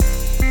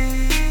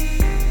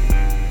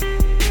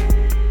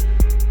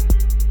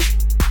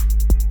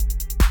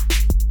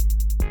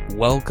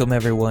Welcome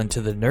everyone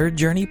to the Nerd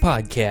Journey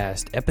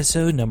Podcast,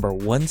 episode number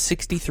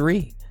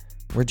 163.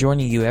 We're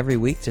joining you every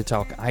week to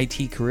talk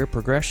IT career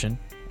progression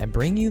and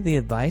bring you the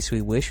advice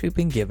we wish we'd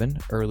been given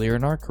earlier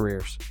in our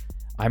careers.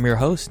 I'm your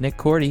host, Nick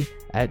Cordy,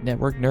 at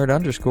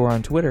NetworkNerd_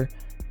 on Twitter,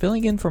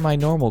 filling in for my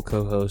normal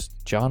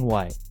co-host, John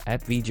White,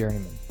 at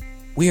VJourneyman.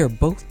 We are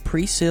both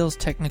pre-sales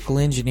technical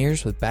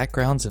engineers with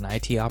backgrounds in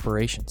IT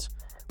operations.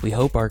 We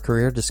hope our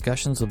career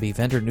discussions will be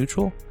vendor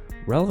neutral,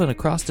 relevant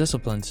across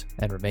disciplines,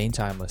 and remain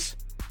timeless.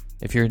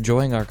 If you're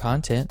enjoying our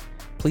content,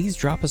 please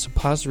drop us a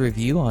positive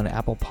review on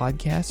Apple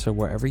Podcasts or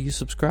wherever you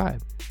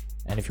subscribe.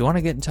 And if you want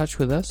to get in touch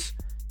with us,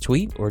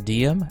 tweet or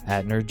DM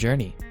at Nerd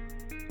Journey.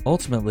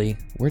 Ultimately,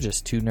 we're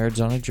just two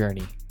nerds on a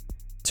journey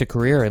to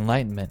career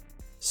enlightenment.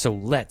 So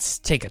let's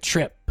take a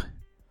trip.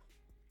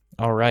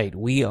 All right,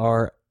 we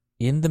are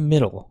in the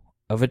middle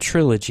of a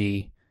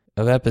trilogy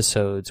of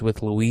episodes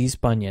with Louise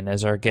Bunyan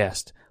as our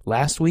guest.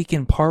 Last week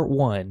in part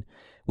 1,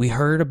 we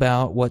heard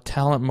about what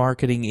talent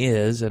marketing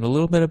is and a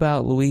little bit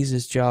about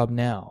Louise's job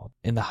now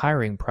in the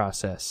hiring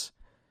process.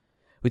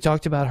 We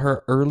talked about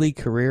her early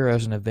career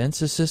as an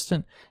events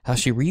assistant, how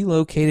she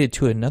relocated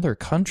to another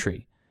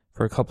country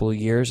for a couple of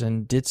years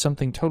and did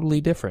something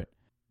totally different,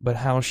 but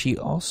how she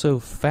also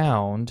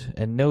found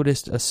and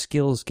noticed a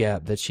skills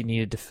gap that she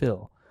needed to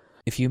fill.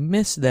 If you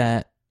missed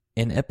that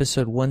in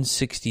episode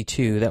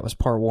 162, that was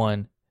part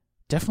 1,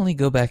 definitely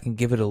go back and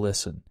give it a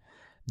listen.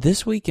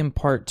 This week in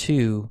part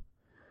 2,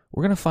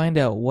 we're going to find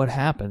out what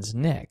happens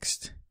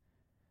next.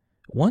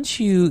 Once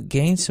you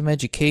gain some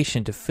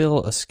education to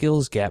fill a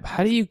skills gap,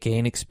 how do you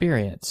gain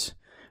experience?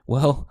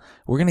 Well,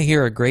 we're going to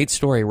hear a great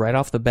story right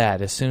off the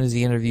bat as soon as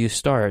the interview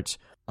starts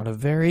on a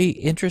very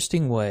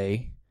interesting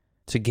way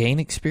to gain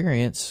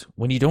experience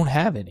when you don't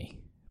have any,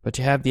 but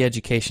you have the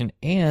education.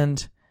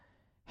 And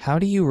how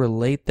do you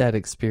relate that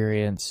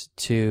experience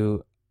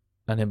to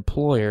an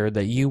employer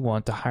that you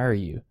want to hire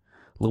you?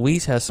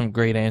 Louise has some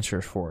great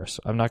answers for us.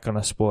 I'm not going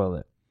to spoil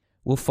it.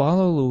 We'll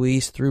follow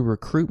Louise through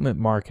recruitment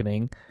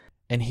marketing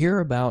and hear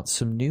about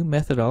some new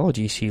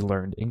methodologies she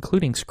learned,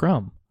 including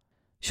Scrum.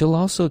 She'll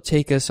also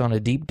take us on a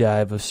deep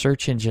dive of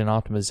search engine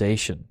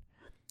optimization.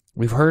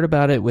 We've heard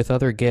about it with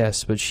other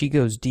guests, but she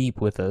goes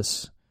deep with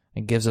us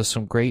and gives us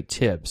some great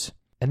tips.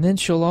 And then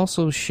she'll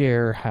also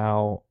share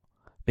how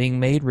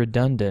being made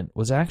redundant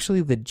was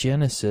actually the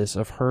genesis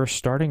of her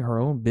starting her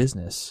own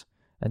business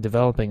and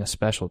developing a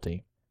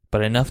specialty.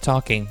 But enough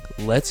talking,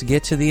 let's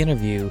get to the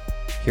interview.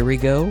 Here we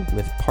go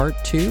with part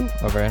 2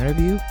 of our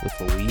interview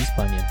with Louise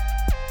Bunyan.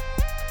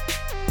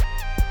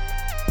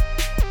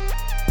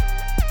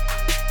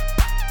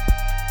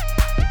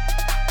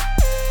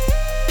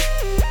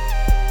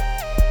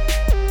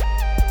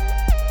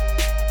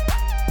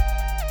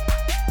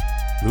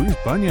 Louise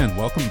Bunyan,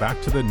 welcome back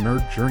to the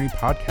Nerd Journey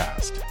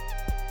Podcast.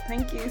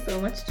 Thank you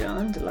so much,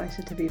 John.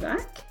 Delighted to be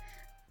back.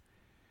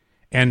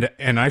 And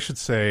I should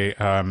say,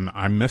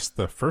 I missed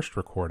the first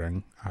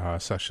recording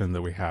session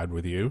that we had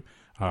with you.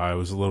 I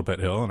was a little bit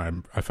ill,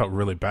 and I felt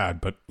really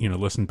bad. But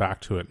listened back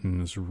to it, and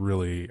it was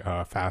really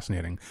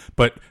fascinating.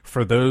 But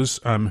for those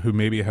who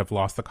maybe have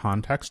lost the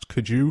context,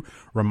 could you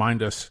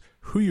remind us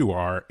who you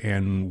are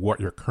and what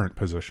your current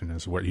position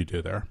is, what you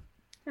do there?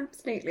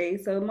 Absolutely.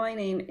 So my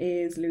name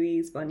is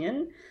Louise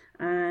Bunyan,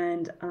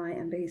 and I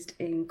am based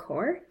in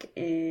Cork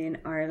in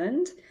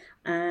Ireland.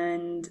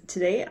 And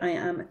today I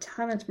am a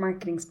talent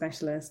marketing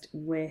specialist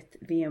with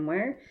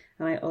VMware,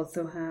 and I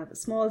also have a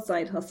small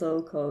side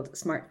hustle called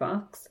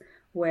SmartVox,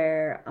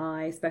 where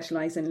I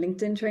specialize in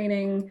LinkedIn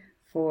training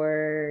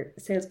for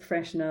sales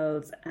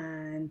professionals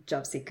and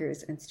job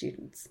seekers and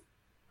students.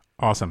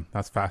 Awesome.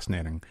 That's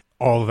fascinating.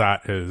 All of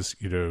that is,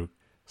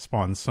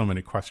 spawns so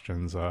many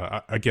questions.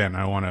 Again,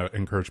 I want to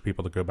encourage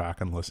people to go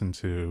back and listen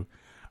to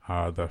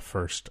the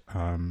first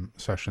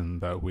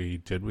session that we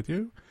did with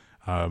you.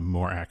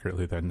 More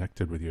accurately than Nick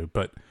did with you.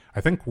 But I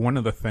think one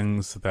of the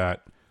things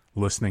that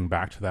listening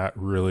back to that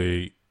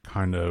really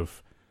kind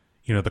of,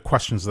 the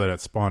questions that it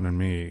spawned in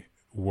me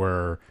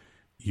were,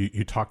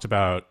 you talked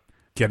about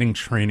getting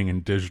training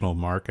in digital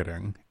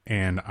marketing.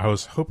 And I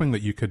was hoping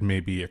that you could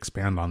maybe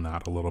expand on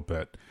that a little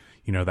bit.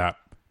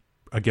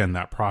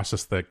 That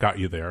process that got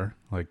you there,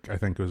 like I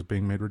think it was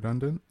being made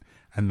redundant.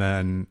 And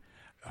then,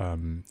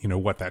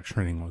 what that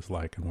training was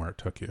like and where it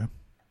took you.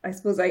 I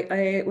suppose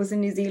I was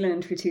in New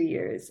Zealand for 2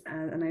 years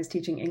and I was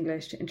teaching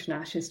English to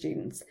international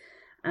students.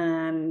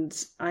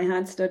 And I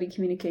had studied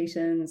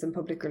communications and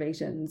public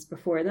relations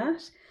before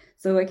that.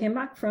 So I came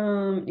back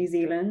from New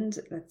Zealand,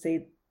 let's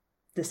say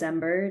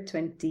December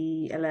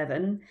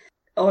 2011.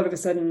 All of a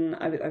sudden,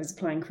 I was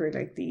applying for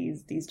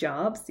these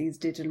jobs, these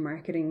digital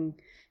marketing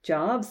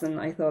jobs, and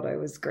I thought I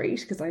was great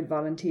because I'd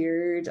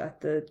volunteered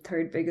at the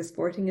third biggest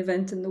sporting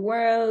event in the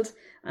world,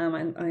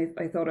 and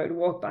I thought I'd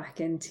walk back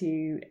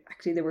into,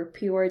 actually there were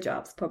PR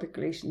jobs, public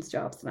relations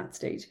jobs at that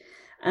stage,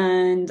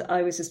 and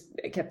I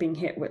kept being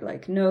hit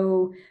with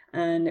no,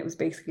 and it was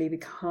basically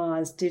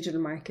because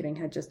digital marketing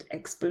had just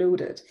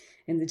exploded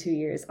in the 2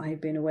 years I had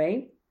been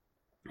away.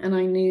 And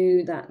I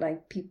knew that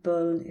like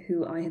people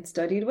who I had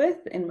studied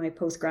with in my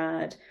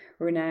postgrad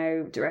were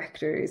now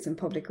directors in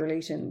public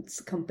relations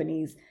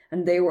companies,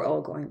 and they were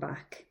all going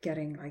back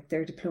getting like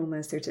their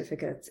diploma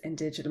certificates in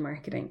digital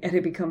marketing. It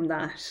had become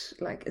that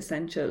like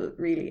essential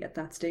really at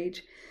that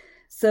stage.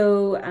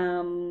 So,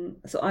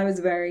 so I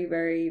was very,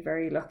 very,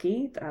 very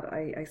lucky that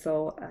I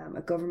saw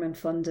a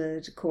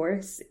government-funded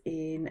course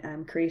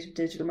in creative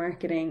digital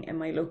marketing in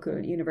my local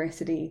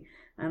university,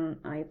 and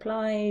I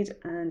applied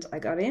and I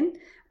got in,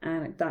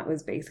 and that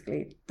was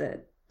basically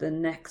the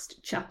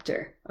next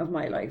chapter of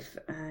my life,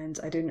 and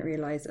I didn't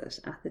realize it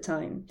at the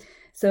time.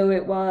 So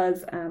it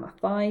was a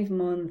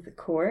 5-month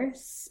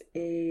course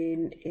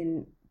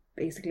in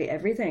basically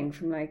everything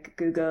from like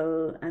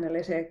Google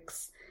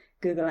Analytics,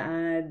 Google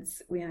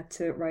Ads. We had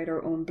to write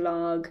our own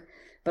blog,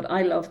 but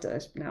I loved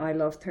it. Now, I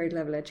love third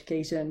level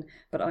education,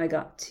 but I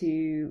got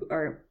to,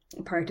 or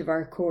part of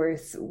our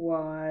course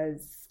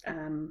was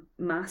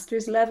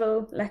master's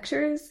level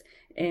lectures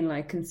in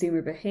like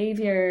consumer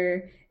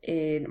behavior,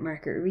 in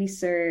market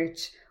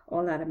research,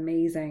 all that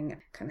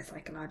amazing kind of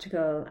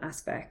psychological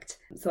aspect.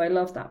 So I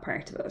loved that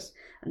part of it.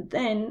 And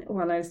then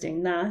while I was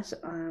doing that,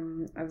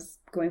 I was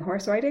going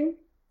horse riding.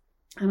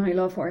 And I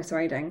love horse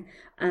riding.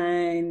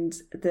 And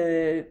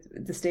the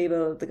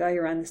guy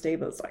who ran the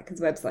stables, like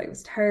his website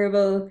was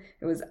terrible.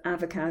 It was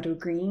avocado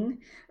green.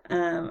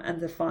 And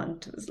the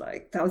font was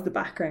like, that was the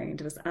background.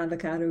 It was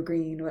avocado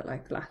green with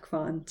like black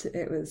font.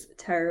 It was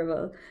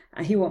terrible.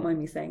 And he won't mind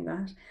me saying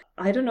that.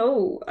 I don't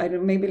know.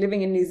 Maybe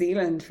living in New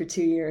Zealand for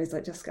 2 years,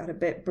 I just got a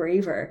bit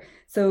braver.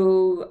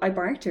 So I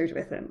bartered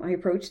with him. I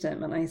approached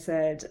him and I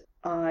said,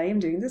 I am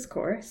doing this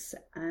course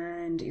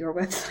and your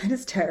website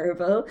is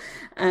terrible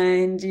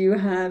and you're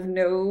not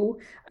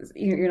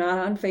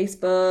on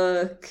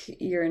Facebook,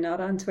 you're not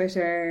on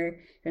Twitter,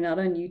 you're not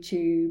on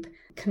YouTube.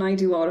 Can I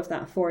do all of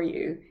that for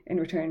you in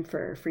return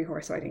for free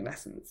horse riding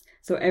lessons?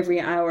 So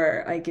every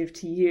hour I give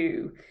to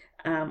you,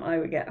 I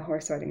would get a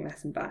horse riding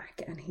lesson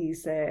back. And he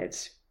said,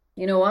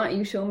 you know what,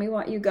 you show me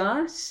what you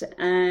got,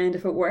 and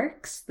if it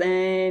works,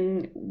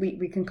 then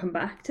we can come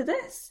back to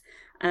this.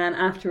 And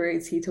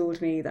afterwards, he told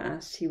me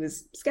that he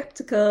was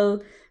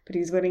skeptical, but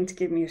he was willing to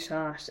give me a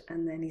shot.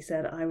 And then he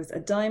said I was a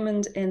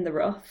diamond in the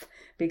rough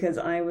because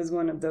I was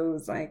one of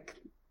those like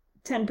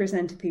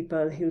 10% of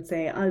people who would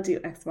say, I'll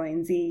do X, Y,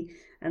 and Z.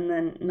 And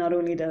then not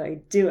only did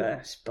I do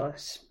it,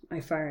 but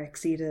I far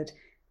exceeded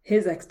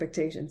his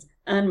expectations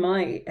and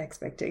my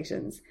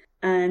expectations.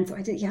 And so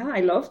I did, yeah,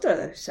 I loved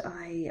it.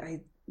 I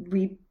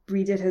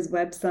redid his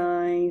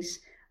website.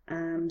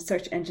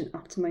 Search engine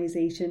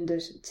optimization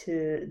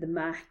to the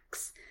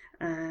max.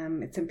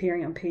 It's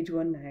appearing on page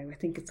 1 now. I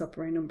think it's up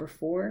around number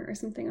 4 or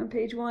something on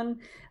page 1.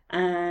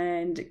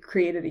 And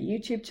created a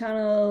YouTube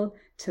channel,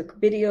 took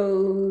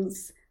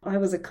videos. I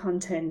was a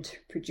content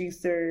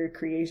producer,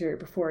 creator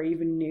before I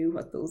even knew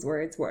what those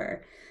words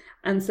were.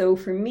 And so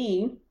for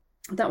me,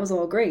 that was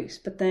all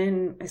great. But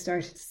then I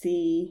started to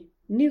see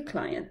new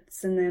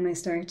clients, and then I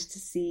started to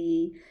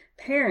see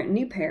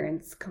new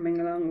parents coming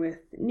along with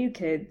new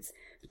kids.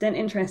 But then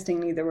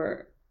interestingly, there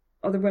were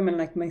other women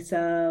like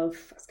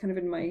myself. I was kind of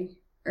in my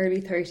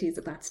early 30s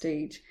at that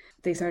stage.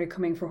 They started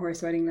coming for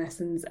horse riding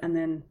lessons, and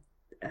then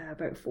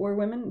about 4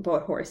 women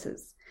bought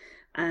horses,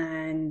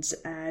 and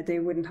they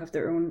wouldn't have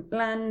their own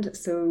land,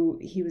 so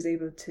he was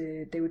able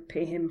to, they would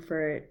pay him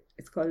for,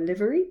 it's called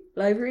livery,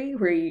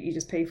 where you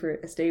just pay for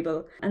a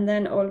stable. And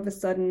then all of a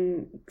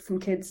sudden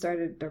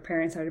their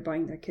parents started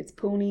buying their kids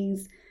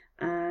ponies,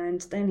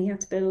 and then he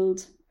had to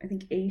build, I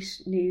think,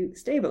 8 new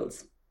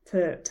stables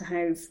to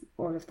house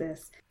all of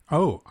this.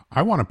 Oh,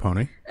 I want a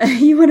pony.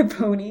 You want a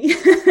pony?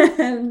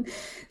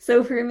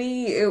 So for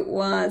me, it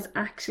was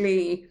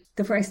actually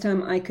the first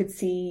time I could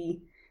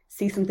see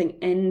something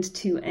end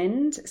to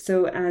end.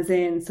 So as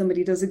in,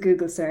 somebody does a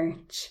Google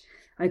search.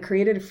 I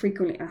created a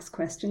frequently asked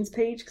questions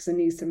page because I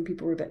knew some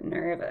people were a bit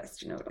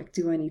nervous, like,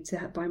 do I need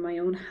to buy my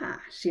own hat?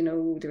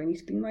 Do I need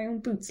to bring my own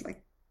boots?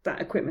 Like,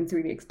 that equipment's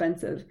really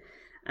expensive.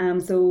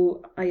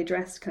 So I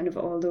addressed kind of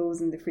all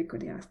those in the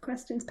frequently asked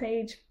questions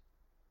page.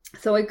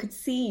 So I could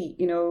see,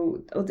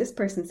 oh, this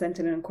person sent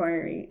in an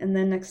inquiry, and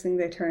then next thing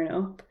they turn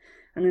up,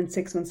 and then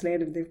 6 months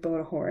later they've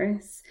bought a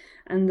horse,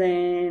 and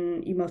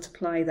then you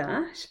multiply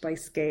that by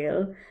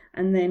scale,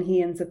 and then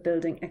he ends up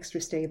building extra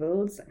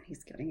stables and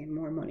he's getting in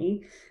more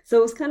money. So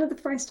it was kind of the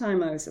first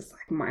time I was just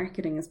like,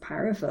 marketing is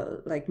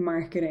powerful, like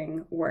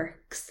marketing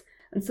works.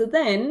 And so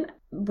then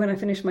when I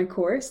finished my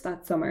course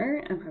that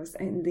summer and I was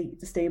in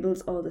the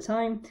stables all the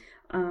time,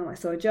 I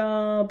saw a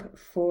job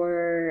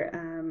for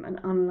an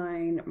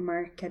online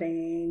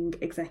marketing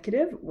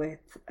executive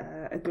with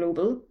a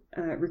global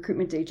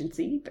recruitment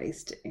agency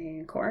based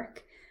in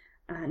Cork,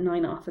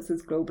 9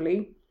 offices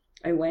globally.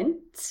 I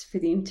went for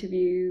the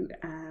interview,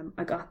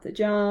 I got the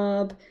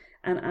job,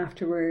 and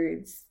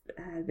afterwards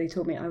they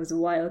told me I was a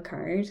wild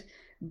card,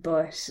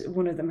 but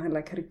one of them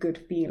had a good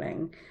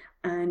feeling.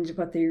 And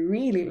what they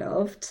really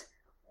loved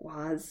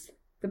was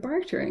the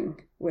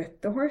bartering with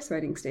the horse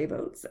riding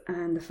stables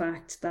and the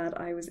fact that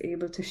I was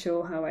able to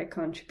show how I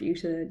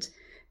contributed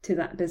to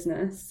that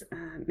business,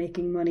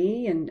 making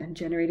money and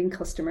generating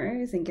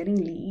customers and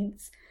getting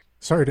leads.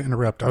 Sorry to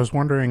interrupt. I was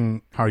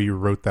wondering how you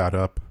wrote that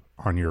up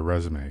on your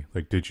resume.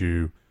 Like, did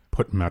you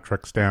put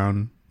metrics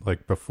down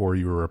like before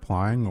you were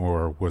applying,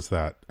 or was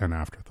that an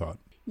afterthought?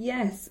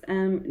 Yes,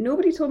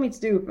 nobody told me to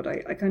do it, but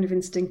I kind of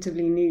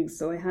instinctively knew.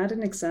 So I had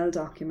an Excel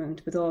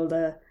document with all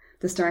the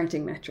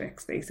starting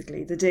metrics,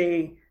 basically. The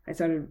day I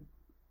started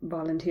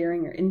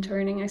volunteering or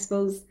interning, I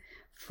suppose,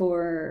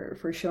 for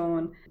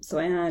Sean. So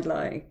I had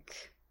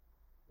like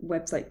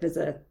website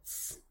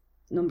visits,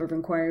 number of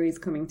inquiries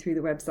coming through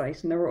the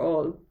website, and they were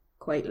all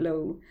quite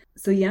low.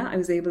 So yeah, I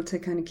was able to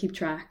kind of keep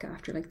track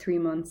after like 3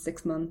 months,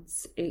 6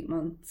 months, 8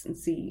 months, and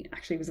see.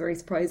 Actually, it was very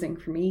surprising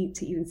for me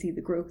to even see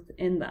the growth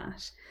in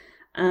that.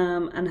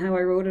 And how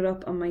I wrote it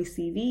up on my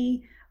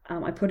CV,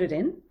 I put it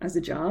in as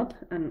a job.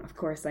 And of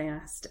course, I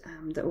asked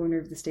the owner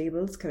of the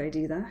stables, could I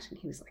do that? And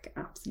he was like,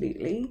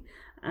 absolutely.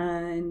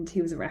 And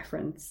he was a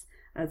reference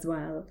as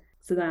well.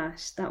 So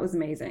that was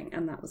amazing,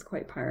 and that was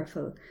quite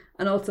powerful.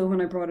 And also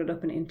when I brought it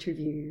up in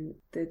interview,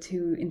 the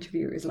two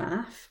interviewers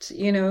laughed,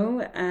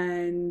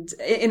 and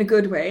in a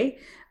good way.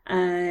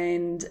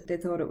 And they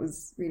thought it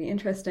was really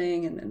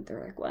interesting. And then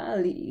they're like,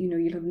 well,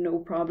 you'll have no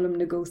problem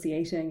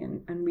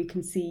negotiating, and we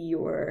can see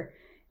your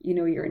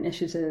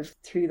initiative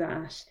through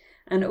that.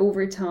 And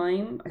over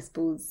time, I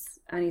suppose,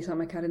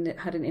 anytime I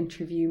had an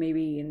interview,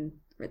 maybe in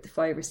the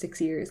 5 or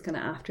 6 years kind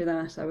of after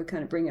that, I would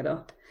kind of bring it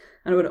up,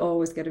 and I would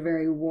always get a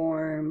very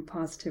warm,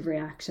 positive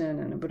reaction.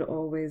 And it would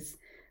always,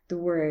 the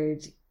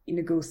word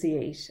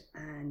negotiate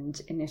and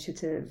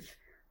initiative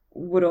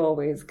would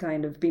always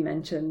kind of be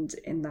mentioned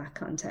in that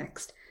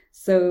context.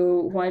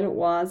 So while it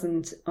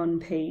wasn't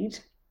unpaid,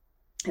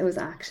 it was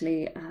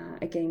actually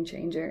a game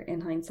changer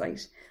in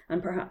hindsight.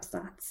 And perhaps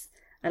that's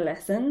a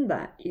lesson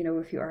that,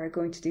 if you are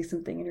going to do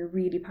something and you're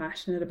really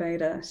passionate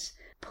about it,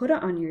 put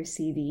it on your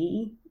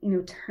CV,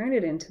 turn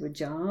it into a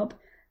job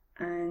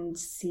and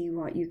see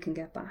what you can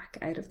get back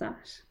out of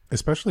that.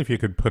 Especially if you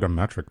could put a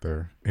metric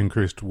there.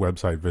 Increased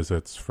website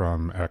visits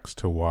from X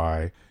to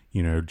Y,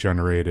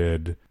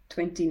 generated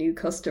 20 new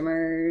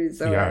customers.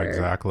 Yeah,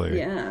 exactly.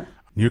 Yeah.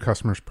 New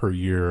customers per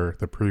year,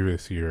 the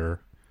previous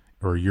year,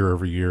 or year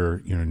over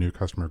year, new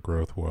customer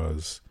growth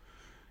was,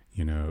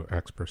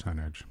 X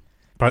percentage.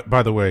 But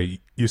by the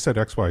way, you said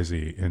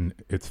XYZ, and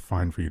it's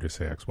fine for you to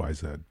say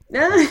XYZ.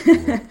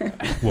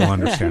 We'll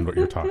understand what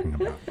you're talking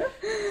about.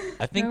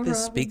 I think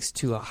this speaks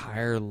to a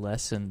higher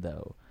lesson,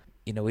 though.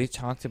 We've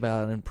talked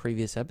about in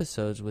previous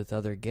episodes with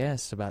other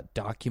guests about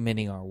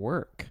documenting our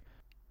work.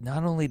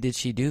 Not only did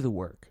she do the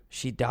work,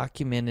 she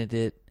documented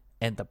it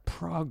and the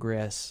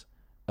progress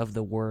of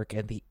the work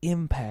and the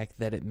impact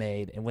that it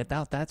made. And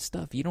without that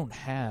stuff, you don't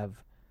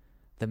have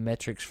the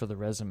metrics for the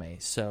resume.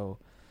 So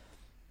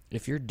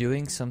if you're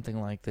doing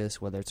something like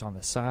this, whether it's on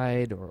the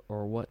side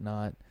or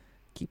whatnot,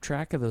 keep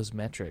track of those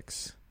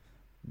metrics,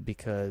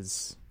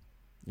 because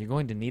you're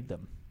going to need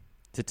them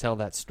to tell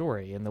that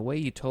story. And the way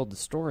you told the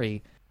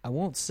story, I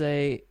won't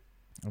say,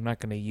 I'm not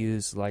going to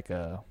use like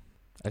a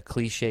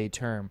cliche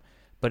term,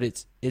 but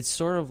it's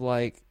sort of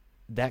like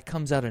that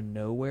comes out of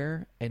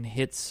nowhere and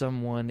hits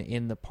someone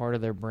in the part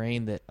of their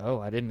brain that,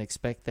 oh, I didn't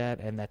expect that,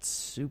 and that's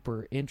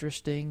super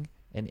interesting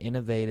and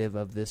innovative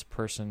of this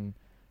person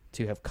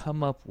to have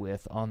come up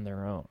with on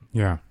their own.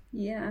 Yeah.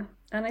 Yeah.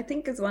 And I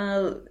think as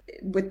well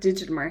with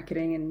digital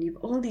marketing, and you've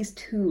all these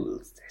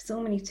tools, there's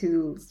so many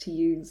tools to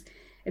use.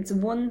 It's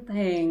one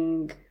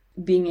thing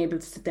being able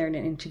to sit there in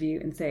an interview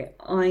and say,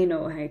 I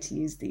know how to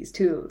use these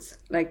tools.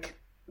 Like,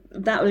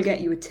 that will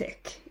get you a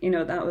tick.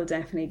 That will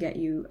definitely get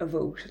you a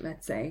vote,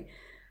 let's say.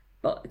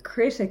 But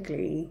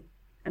critically,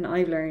 and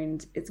I've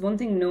learned, it's one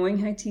thing knowing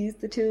how to use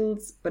the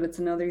tools, but it's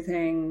another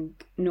thing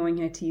knowing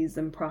how to use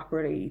them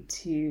properly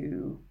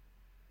to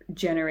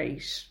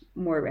generate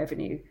more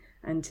revenue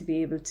and to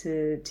be able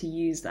to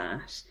use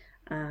that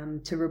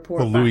to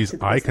report. Well, back Louise, to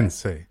the I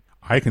business.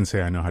 can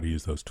say I know how to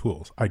use those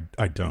tools.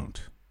 I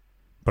don't,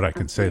 but I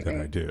can Absolutely. say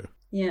that I do.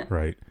 Yeah.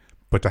 Right.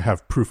 But to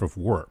have proof of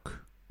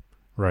work,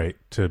 right,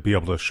 to be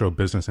able to show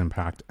business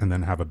impact and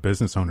then have a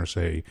business owner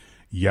say,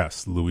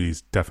 yes,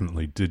 Louise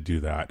definitely did do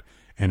that.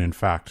 And in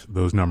fact,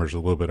 those numbers are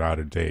a little bit out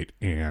of date.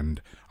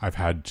 And I've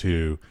had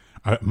to,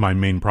 my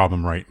main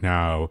problem right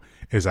now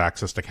is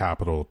access to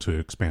capital to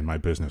expand my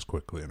business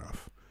quickly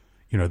enough.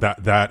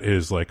 That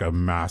is like a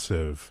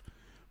massive,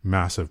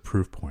 massive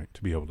proof point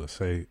to be able to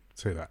say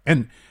that.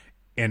 And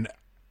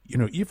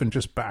even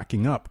just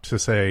backing up to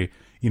say,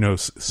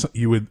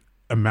 you would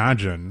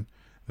imagine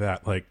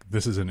that like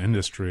this is an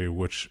industry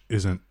which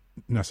isn't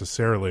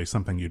necessarily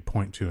something you'd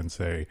point to and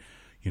say,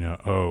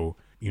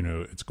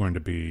 it's going to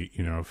be,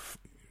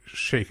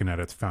 shaken at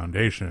its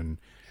foundation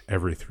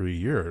every 3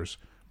 years.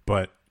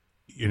 But,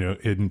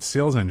 in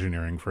sales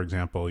engineering, for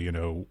example,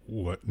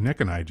 what Nick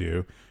and I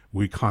do,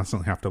 we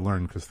constantly have to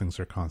learn because things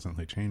are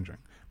constantly changing.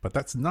 But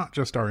that's not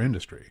just our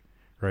industry,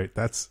 right?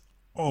 That's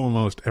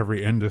almost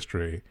every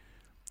industry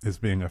is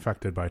being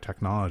affected by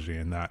technology,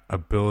 and that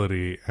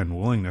ability and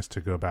willingness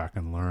to go back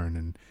and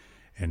learn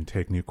and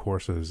take new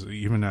courses,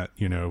 even at,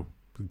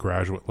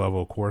 graduate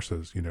level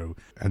courses,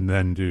 and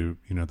then do,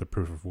 the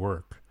proof of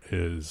work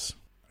is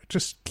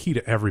just key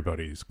to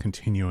everybody's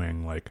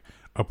continuing like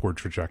upward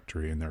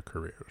trajectory in their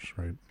careers,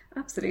 right?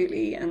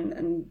 Absolutely.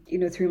 And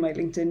through my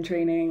LinkedIn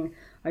training,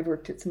 I've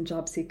worked with some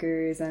job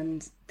seekers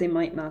and they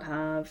might not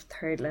have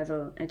third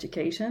level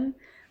education.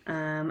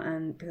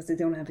 And because they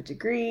don't have a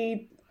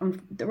degree,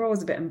 they're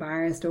always a bit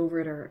embarrassed over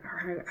it,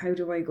 or how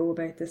do I go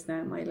about this now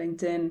on my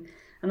LinkedIn?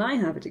 And I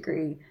have a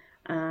degree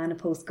and a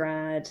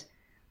postgrad,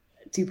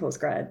 2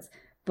 postgrads,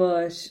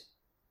 but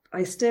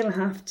I still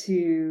have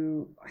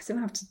to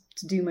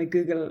do my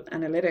Google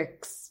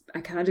Analytics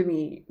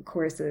Academy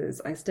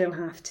courses. I still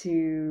have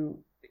to,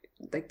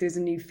 like, there's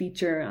a new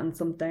feature on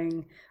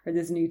something or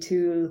there's a new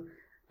tool.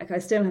 Like, I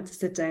still have to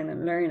sit down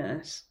and learn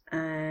it,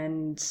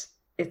 and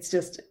it's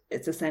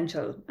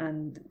essential.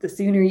 And the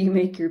sooner you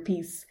make your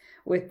peace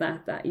with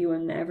that you will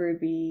never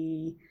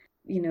be,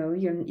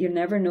 you'll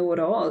never know it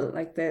all.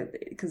 Like,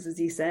 because as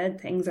you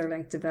said, things are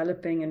like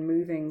developing and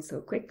moving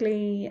so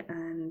quickly,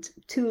 and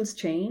tools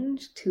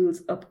change,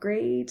 tools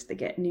upgrade, they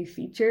get new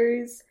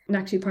features. And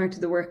actually part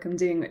of the work I'm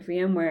doing with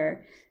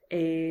VMware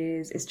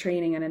is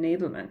training and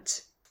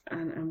enablement.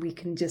 And we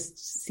can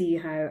just see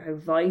how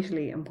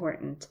vitally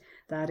important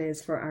that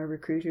is for our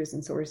recruiters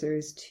and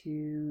sourcers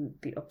to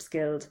be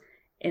upskilled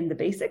in the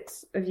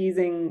basics of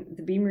using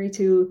the Beamery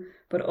tool,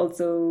 but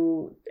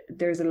also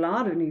there's a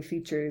lot of new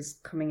features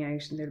coming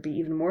out, and there'll be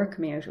even more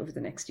coming out over the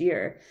next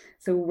year.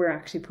 So we're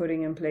actually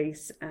putting in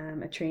place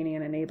a training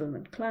and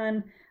enablement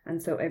plan.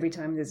 And so every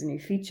time there's a new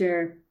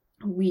feature,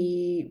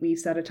 we've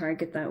set a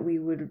target that we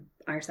would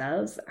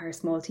ourselves, our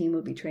small team,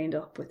 will be trained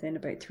up within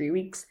about 3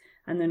 weeks.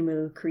 And then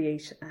we'll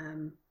create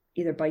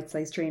either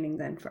bite-sized training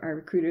then for our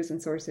recruiters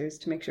and sourcers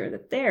to make sure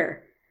that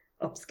they're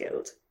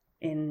upskilled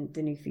in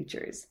the new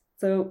features.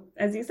 So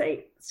as you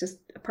say, it's just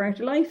a part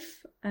of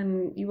life,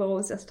 and you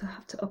always just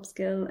have to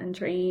upskill and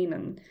train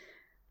and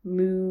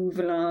move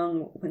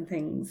along when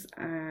things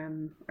are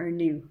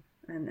new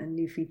and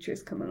new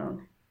features come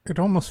along. It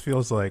almost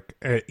feels like,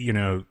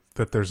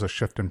 that there's a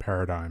shift in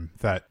paradigm,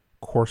 that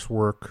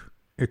coursework,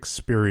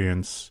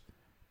 experience,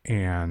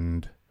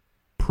 and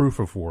proof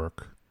of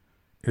work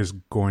is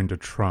going to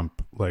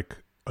trump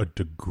like a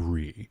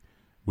degree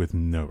with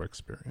no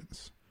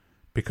experience.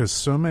 Because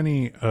so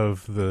many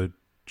of the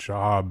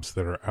jobs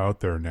that are out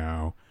there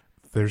now,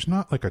 there's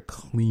not like a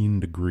clean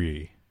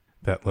degree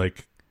that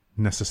like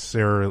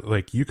necessarily,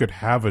 like, you could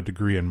have a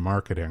degree in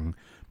marketing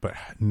but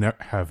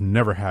have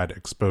never had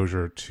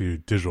exposure to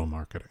digital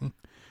marketing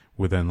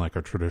within like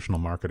a traditional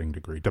marketing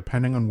degree,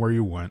 depending on where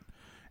you went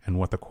and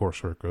what the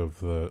coursework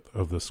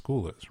of the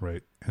school is,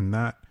 right? And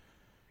that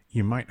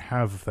you might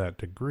have that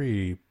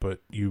degree,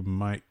 but you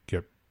might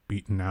get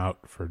beaten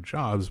out for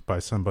jobs by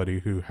somebody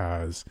who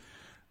has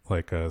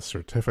like a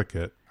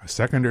certificate, a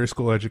secondary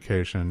school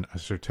education, a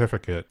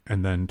certificate,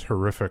 and then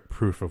terrific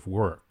proof of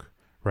work,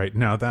 right?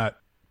 Now that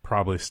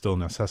probably still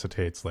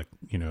necessitates like,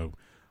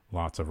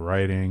 lots of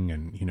writing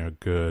and,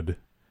 good,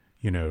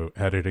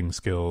 editing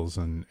skills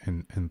and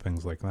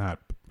things like that,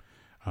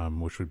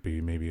 which would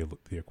be maybe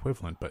the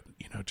equivalent. But,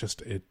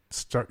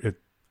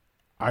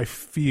 I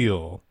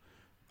feel,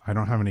 I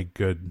don't have any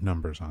good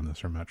numbers on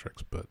this or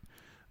metrics, but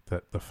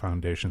that the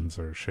foundations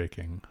are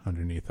shaking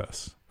underneath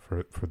us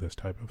for this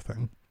type of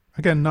thing.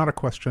 Again, not a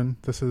question.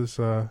 This is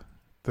the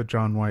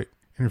John White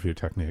interview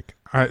technique.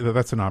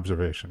 That's an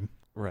observation.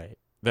 Right.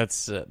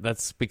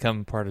 That's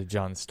become part of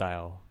John's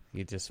style.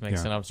 He just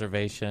makes an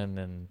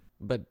observation,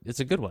 but it's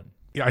a good one.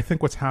 Yeah, I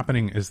think what's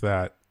happening is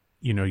that,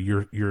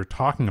 you're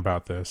talking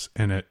about this,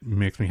 and it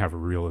makes me have a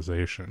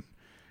realization,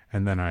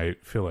 and then I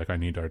feel like I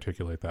need to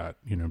articulate that,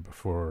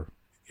 before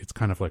it's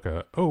kind of like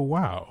oh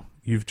wow,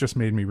 you've just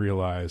made me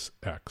realize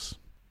X.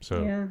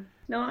 So yeah.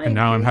 No, I and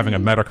now agree. I'm having a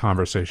meta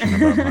conversation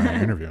about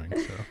my interviewing.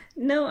 So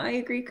no, I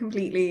agree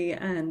completely.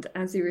 And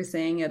as you were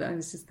saying it, I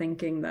was just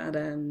thinking that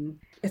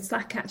it's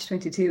that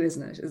catch-22,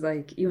 isn't it? It's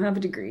like you have a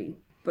degree,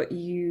 but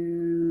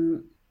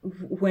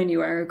when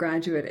you are a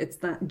graduate, it's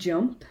that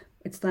jump,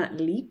 it's that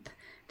leap,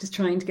 just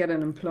trying to get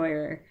an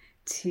employer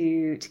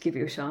to give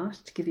you a shot,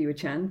 to give you a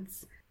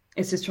chance.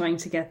 It's just trying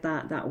to get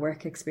that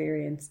work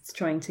experience. It's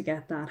trying to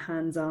get that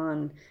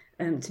hands-on,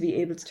 to be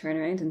able to turn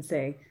around and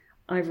say,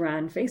 I've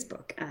ran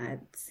Facebook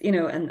ads,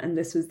 and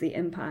this was the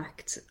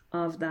impact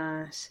of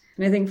that.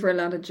 And I think for a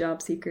lot of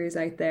job seekers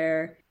out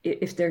there,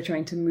 if they're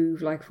trying to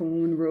move like from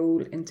one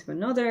role into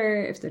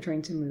another, if they're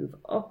trying to move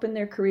up in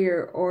their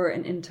career, or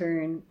an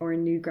intern or a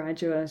new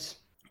graduate,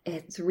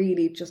 it's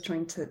really just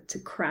trying to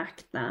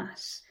crack that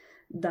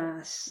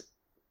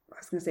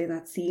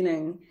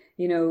ceiling,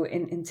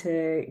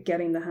 into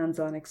getting the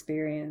hands-on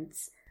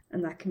experience.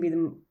 And that can be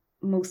the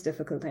most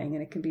difficult thing,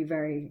 and it can be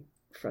very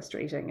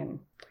frustrating. And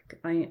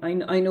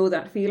I know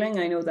that feeling,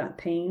 I know that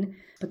pain,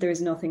 but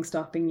there's nothing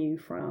stopping you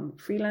from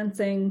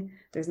freelancing.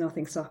 There's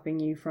nothing stopping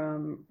you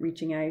from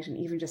reaching out and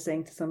even just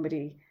saying to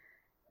somebody,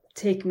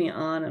 take me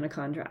on a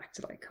contract,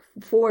 like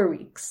 4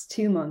 weeks,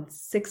 2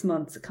 months, 6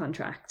 months, a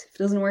contract. If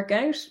it doesn't work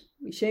out,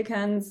 we shake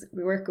hands,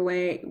 we walk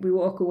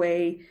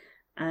away,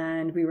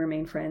 and we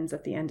remain friends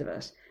at the end of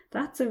it.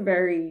 that's a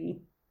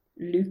very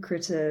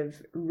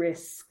lucrative,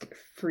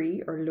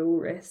 risk-free or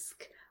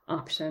low-risk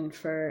option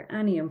for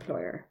any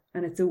employer.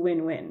 And it's a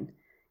win-win,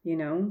 you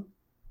know?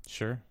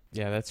 Sure.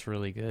 Yeah, that's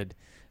really good.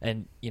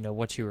 And, you know,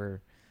 what you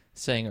were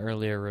saying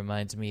earlier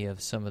reminds me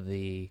of some of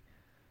the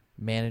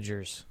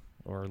managers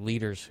or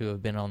leaders who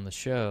have been on the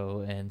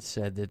show and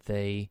said that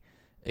they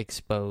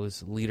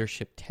expose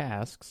leadership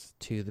tasks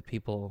to the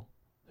people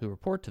who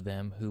report to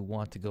them who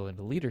want to go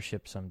into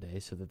leadership someday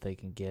so that they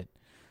can get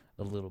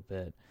a little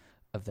bit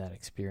of that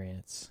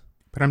experience.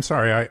 But I'm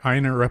sorry, I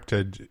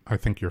interrupted, I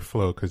think, your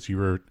flow because you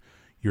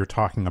were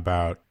talking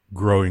about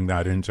growing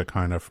that into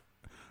kind of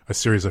a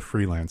series of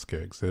freelance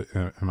gigs.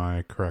 Am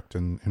I correct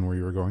in where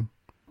you were going?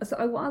 So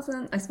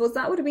I suppose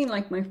that would have been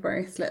like my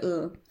first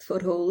little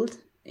foothold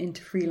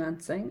into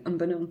freelancing,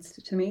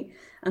 unbeknownst to me.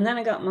 And then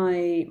I got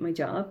my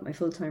job, my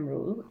full-time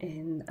role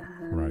in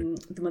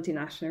the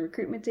multinational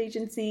recruitment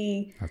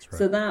agency. That's right.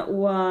 So that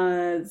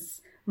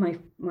was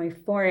my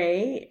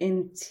foray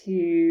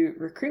into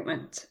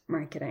recruitment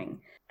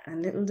marketing.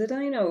 And little did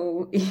I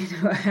know,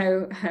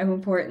 how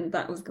important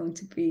that was going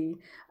to be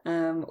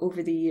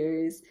over the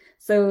years.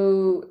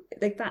 So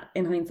like that,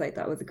 in hindsight,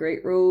 that was a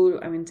great role.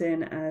 I went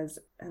in as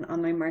an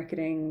online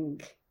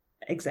marketing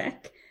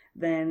exec.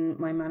 Then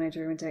my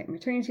manager went out on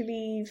maternity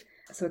leave.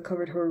 So I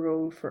covered her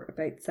role for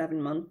about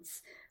 7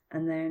 months.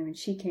 And then when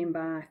she came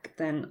back,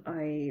 then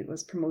I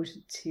was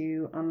promoted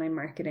to online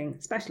marketing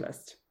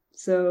specialist.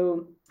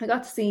 So I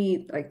got to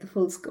see like the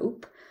full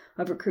scope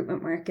of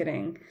recruitment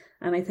marketing.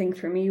 And I think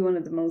for me, one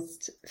of the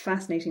most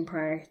fascinating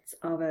parts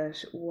of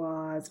it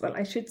was, well,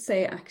 I should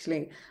say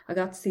actually, I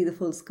got to see the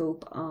full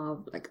scope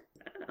of like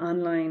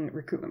online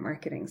recruitment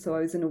marketing. So I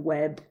was in a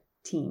web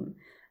team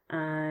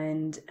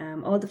and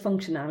all the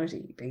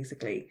functionality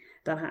basically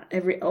that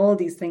all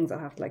these things that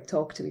have to like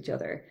talk to each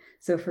other.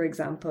 So for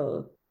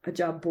example, a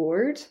job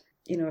board,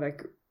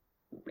 like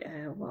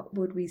what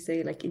would we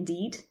say, like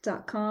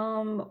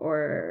Indeed.com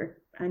or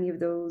any of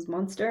those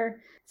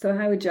Monster. So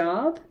how a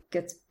job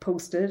gets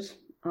posted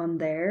on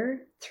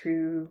there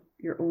through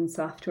your own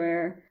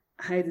software,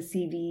 how the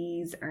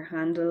CVs are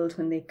handled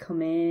when they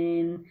come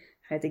in,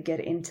 how they get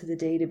into the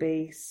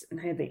database and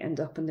how they end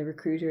up in the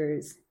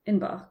recruiter's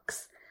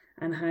inbox,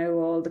 and how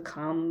all the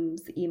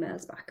comms, the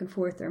emails back and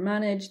forth are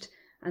managed.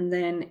 And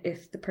then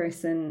if the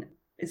person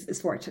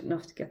is fortunate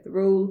enough to get the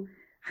role,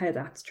 how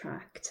that's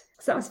tracked.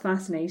 So that was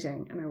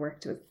fascinating. And I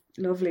worked with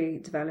lovely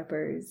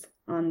developers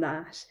on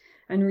that.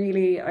 And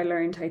really, I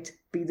learned how to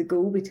be the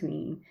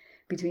go-between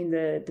between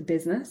the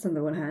business on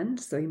the one hand.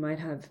 So you might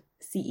have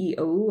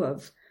CEO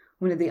of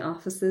one of the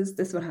offices.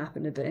 This would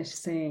happen a bit,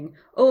 saying,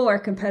 oh, our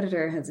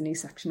competitor has a new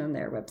section on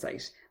their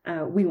website.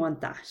 We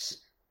want that.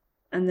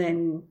 And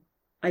then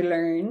I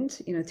learned,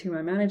 through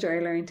my manager,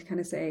 I learned to kind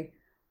of say,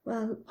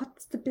 well,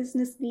 what's the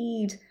business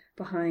need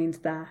behind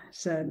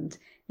that? And,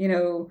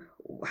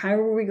 how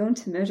are we going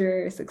to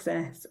measure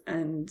success?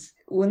 And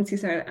once you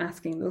started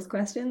asking those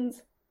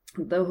questions,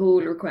 the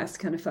whole request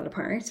kind of fell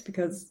apart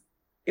because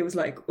it was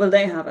like, well,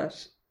 they have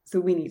it, so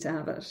we need to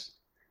have it.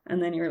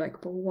 And then you're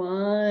like, but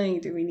why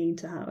do we need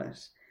to have it?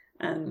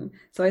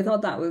 So I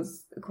thought that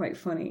was quite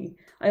funny.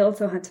 I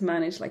also had to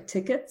manage like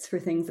tickets for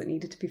things that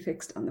needed to be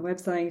fixed on the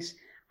website.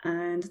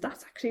 And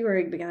that's actually where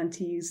I began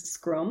to use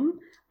Scrum.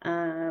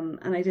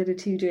 And I did a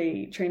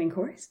 2-day training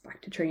course,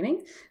 back to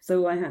training.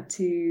 So I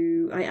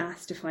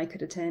asked if I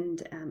could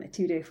attend a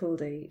 2-day full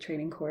day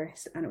training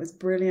course, and it was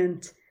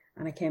brilliant.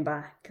 And I came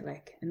back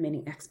like a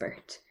mini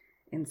expert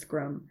in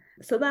Scrum.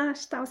 So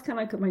that was kind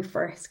of like my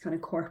first kind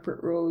of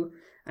corporate role.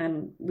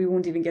 And we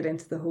won't even get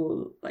into the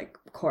whole like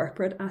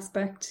corporate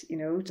aspect,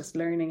 just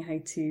learning how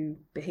to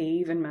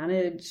behave and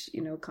manage,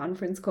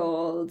 conference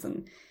calls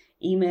and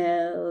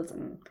emails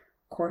and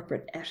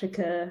corporate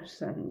etiquette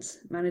and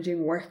managing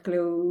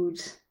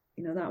workload.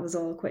 That was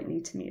all quite new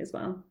to me as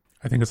well.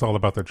 I think it's all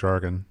about the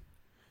jargon.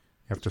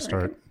 You have to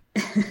start.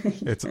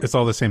 It's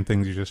all the same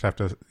things. You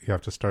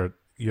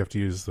have to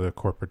use the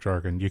corporate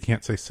jargon. You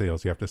can't say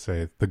sales. You have to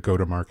say the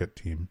go-to-market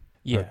team.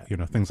 Yeah.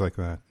 Things like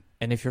that.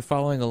 And if you're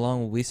following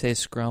along, when we say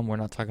Scrum, we're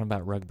not talking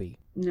about rugby.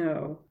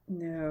 No.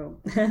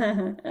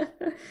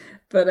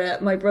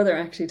 But my brother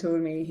actually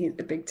told me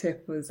a big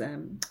tip was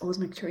always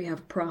make sure you have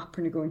a prop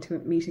when you're going to a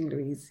meeting,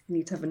 Louise. You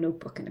need to have a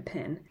notebook and a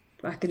pen.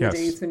 Back in the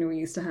days when we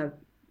used to have,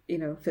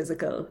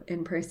 physical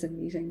in-person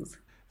meetings.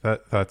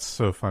 That's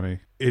so funny.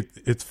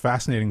 It's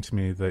fascinating to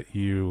me that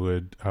you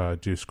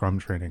would do Scrum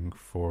training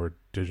for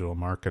digital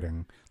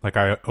marketing. Like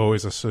I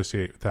always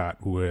associate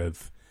that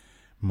with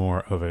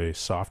more of a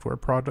software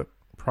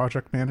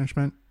project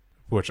management,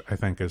 which I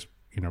think is,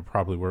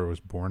 probably where it was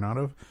born out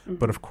of. Mm-hmm.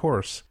 But of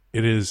course,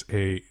 it is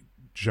a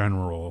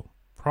general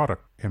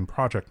product and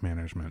project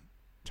management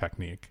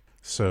technique.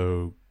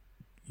 So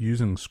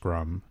using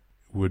Scrum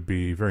would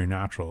be very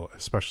natural,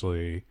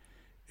 especially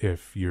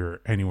if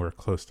you're anywhere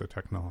close to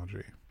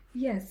technology.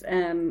 Yes,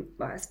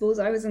 I suppose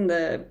I was in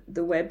the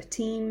web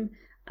team,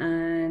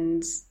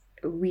 and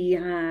we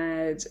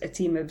had a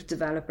team of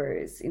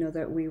developers,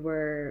 that we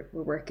were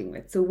working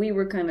with. So we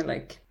were kind of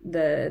like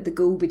the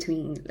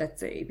go-between,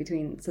 let's say,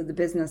 so the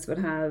business would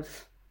have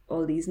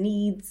all these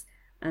needs,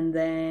 and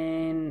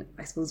then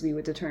I suppose we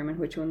would determine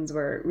which ones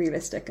were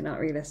realistic and not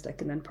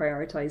realistic and then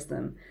prioritize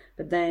them.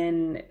 But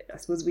then I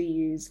suppose we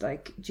used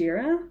like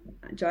Jira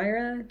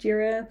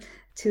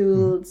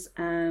tools,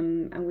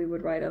 and we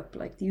would write up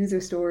like the user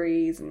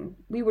stories, and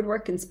we would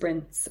work in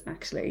sprints.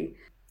 Actually,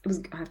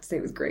 I have to say,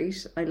 it was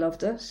great. I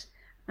loved it,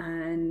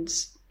 and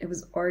it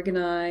was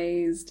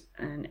organized,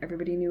 and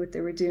everybody knew what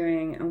they were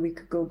doing, and we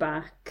could go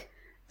back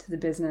to the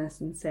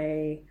business and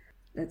say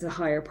that a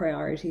higher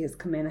priority has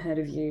come in ahead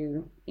of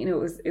you. It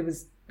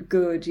was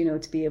good,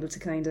 to be able to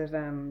kind of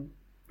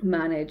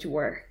manage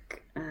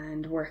work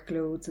and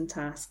workloads and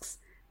tasks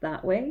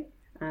that way.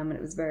 And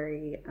it was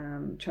very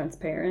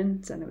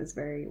transparent, and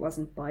it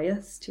wasn't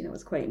biased. It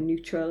was quite a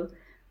neutral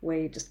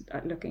way just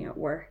at looking at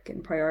work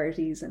and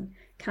priorities. And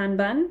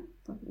Kanban,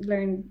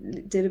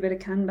 did a bit of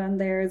Kanban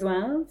there as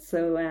well.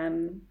 So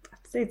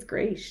I'd say it's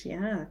great,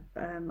 yeah.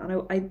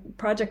 And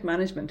project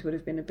management would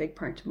have been a big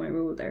part of my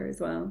role there as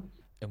well.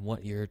 And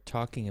what you're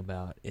talking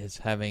about is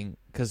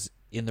because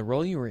in the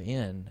role you were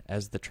in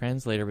as the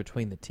translator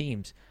between the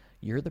teams,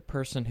 you're the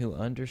person who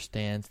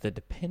understands the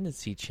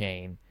dependency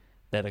chain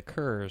that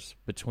occurs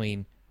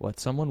between what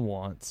someone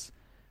wants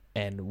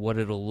and what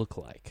it'll look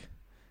like.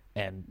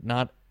 And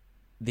not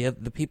the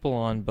people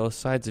on both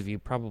sides of you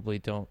probably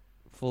don't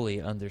fully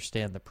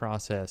understand the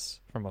process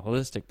from a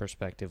holistic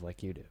perspective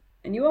like you do.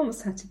 And you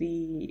almost had to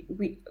be,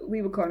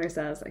 we would call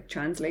ourselves like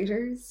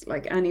translators,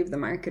 like any of the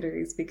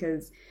marketers,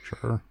 because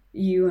sure,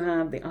 you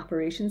have the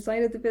operations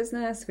side of the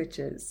business, which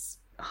is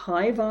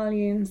high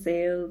volume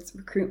sales,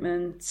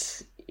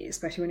 recruitment,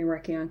 especially when you're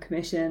working on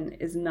commission,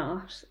 is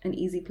not an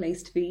easy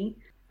place to be.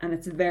 And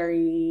it's a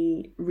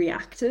very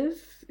reactive,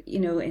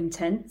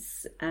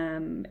 intense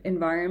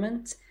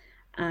environment.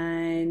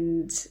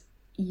 And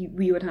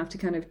we would have to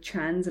kind of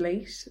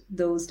translate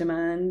those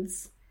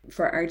demands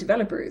for our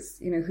developers,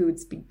 who would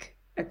speak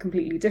a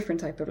completely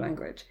different type of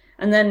language.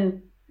 And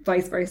then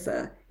vice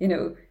versa,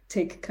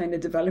 take kind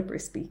of developer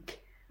speak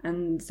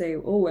and say,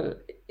 oh, well,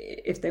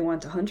 if they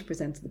want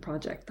 100% of the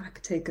project, that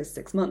could take us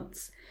 6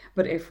 months.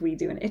 But if we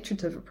do an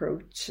iterative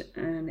approach,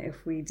 and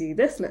if we do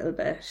this little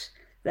bit,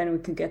 then we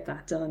can get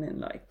that done in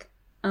like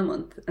a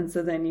month. And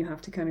so then you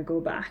have to kind of go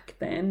back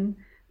then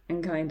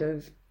and kind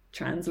of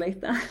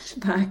translate that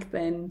back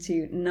then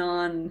to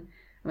and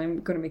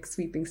I'm going to make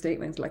sweeping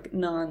statements, like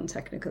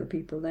non-technical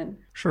people then.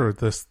 Sure,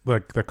 this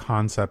like the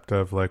concept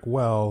of like,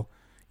 well,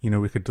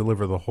 we could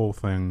deliver the whole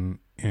thing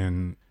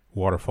in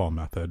waterfall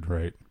method,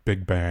 right?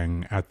 Big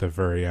bang at the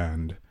very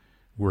end,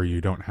 where you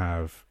don't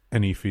have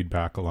any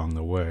feedback along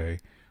the way,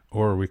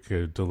 or we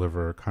could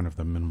deliver kind of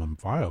the minimum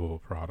viable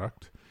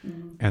product,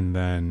 and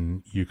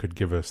then you could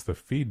give us the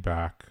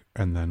feedback,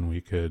 and then we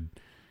could,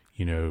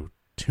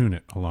 tune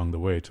it along the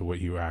way to what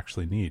you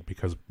actually need,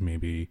 because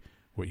maybe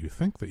what you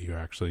think that you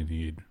actually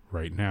need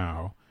right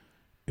now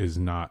is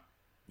not,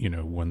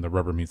 when the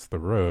rubber meets the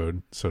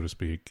road, so to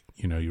speak,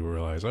 you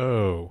realize,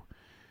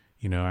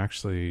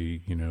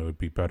 actually, it'd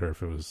be better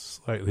if it was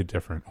slightly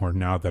different. Or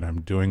now that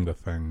I'm doing the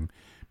thing,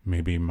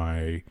 maybe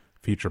my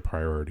feature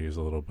priority is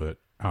a little bit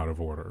out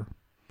of order.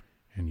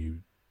 And you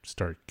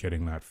start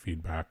getting that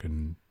feedback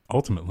and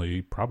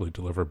ultimately probably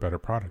deliver a better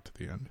product at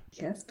the end.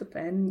 Yes, but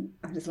then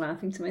I'm just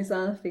laughing to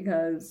myself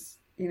because,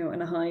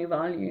 in a high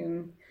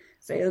volume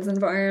sales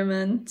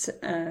environment,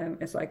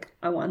 it's like,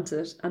 I want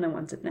it and I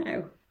want it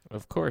now.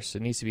 Of course,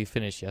 it needs to be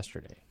finished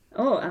yesterday.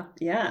 Oh,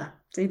 yeah,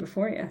 day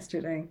before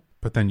yesterday.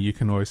 But then you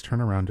can always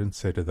turn around and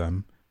say to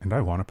them, and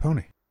I want a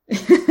pony.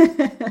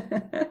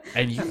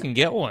 And you can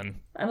get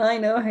one. And I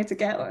know how to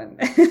get one.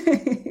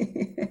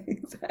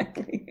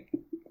 Exactly.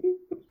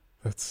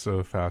 That's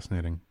so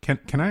fascinating.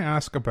 Can I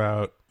ask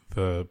about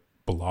the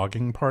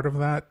blogging part of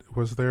that?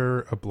 Was there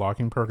a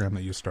blogging program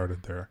that you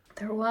started there?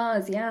 There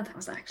was, yeah. That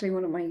was actually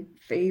one of my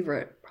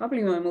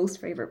probably my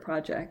most favorite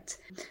project.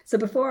 So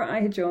before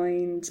I had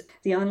joined,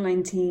 the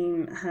online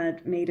team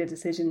had made a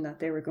decision that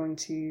they were going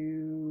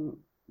to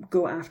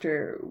go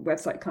after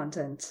website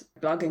content,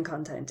 blogging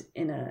content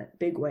in a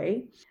big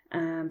way,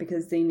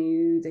 because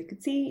they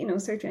could see,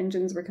 search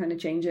engines were kind of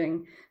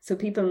changing. So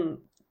people,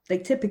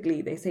 like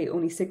typically they say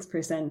only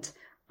 6%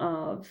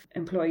 of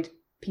employed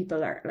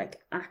people are like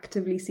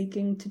actively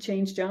seeking to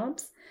change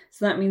jobs.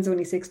 So that means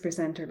only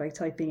 6% are like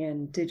typing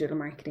in digital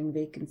marketing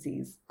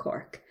vacancies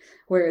Cork.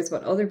 Whereas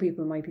what other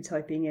people might be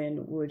typing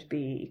in would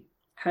be,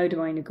 how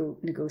do I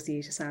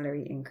negotiate a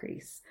salary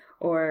increase?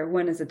 Or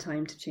when is it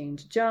time to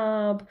change a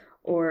job?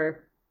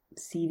 Or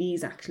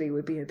CVs actually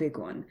would be a big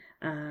one.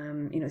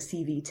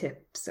 CV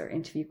tips or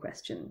interview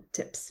question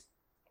tips.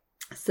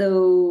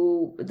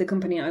 So the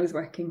company I was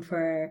working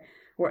for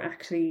were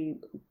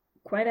actually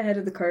quite ahead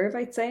of the curve,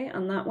 I'd say,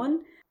 on that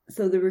one.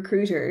 So the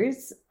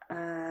recruiters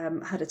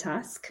had a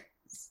task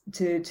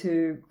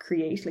to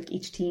create, like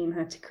each team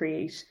had to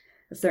create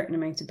a certain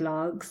amount of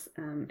blogs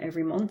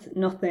every month.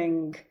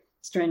 Nothing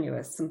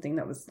strenuous, something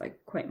that was like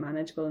quite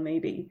manageable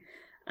maybe.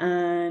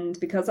 And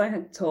because I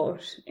had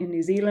taught in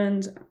New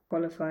Zealand,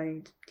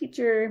 qualified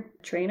teacher,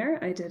 trainer,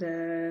 I did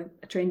a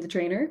train the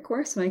trainer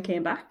course when I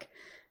came back.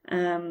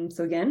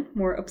 So again,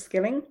 more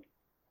upskilling.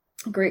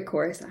 Great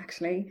course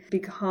actually,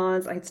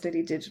 because I'd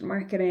studied digital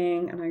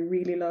marketing and I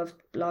really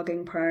loved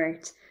blogging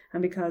part,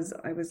 and because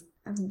I was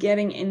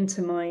getting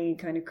into my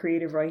kind of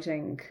creative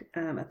writing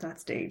at that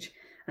stage.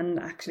 And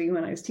actually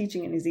when I was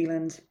teaching in New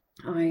Zealand,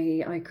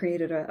 I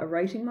created a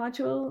writing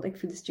module like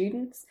for the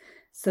students.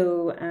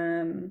 So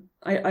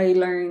I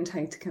learned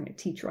how to kind of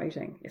teach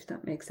writing, if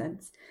that makes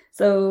sense.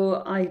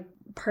 So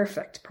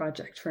perfect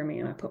project for me,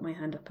 and I put my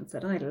hand up and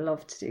said, I'd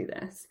love to do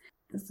this.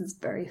 This is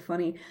very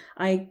funny.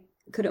 I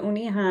could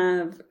only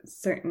have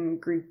certain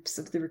groups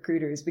of the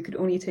recruiters. We could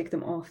only take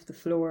them off the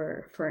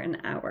floor for an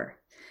hour.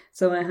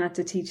 So I had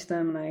to teach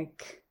them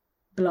like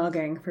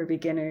blogging for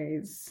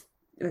beginners,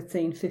 let's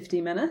say in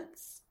 50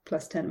 minutes,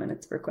 plus 10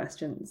 minutes for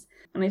questions.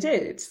 And I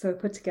did. So I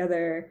put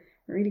together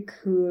a really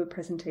cool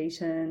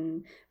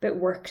presentation, a bit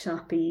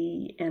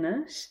workshop-y in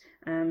it,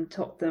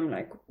 taught them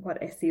like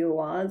what SEO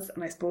was,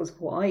 and I suppose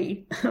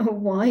why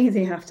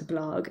they have to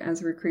blog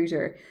as a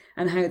recruiter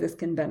and how this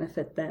can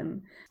benefit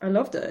them. I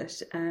loved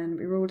it, and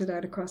we rolled it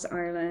out across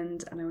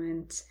Ireland, and I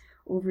went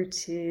over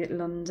to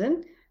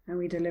London and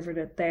we delivered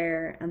it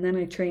there. And then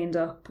I trained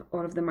up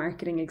all of the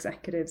marketing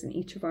executives in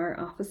each of our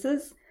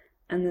offices,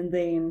 and then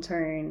they in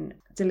turn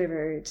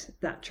delivered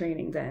that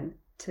training then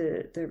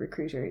to the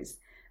recruiters.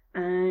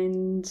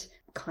 And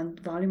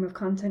volume of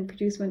content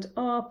produced went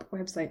up,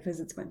 website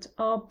visits went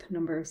up,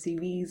 number of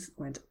CVs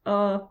went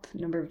up,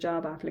 number of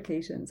job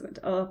applications went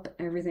up,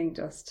 everything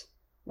just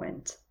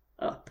went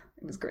up.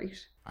 It was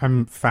great.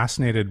 I'm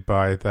fascinated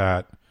by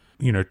that,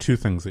 two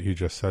things that you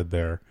just said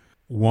there.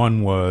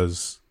 One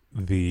was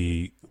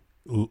the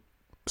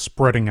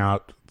spreading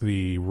out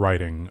the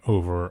writing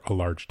over a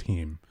large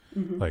team.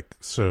 Mm-hmm. Like,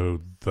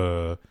 so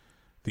the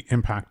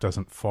impact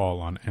doesn't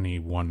fall on any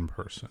one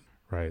person,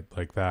 right?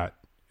 Like that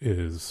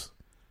is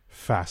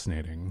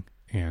fascinating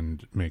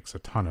and makes a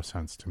ton of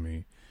sense to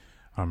me,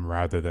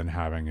 rather than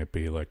having it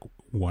be like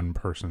one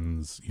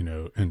person's,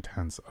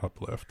 intense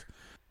uplift.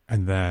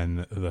 And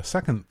then the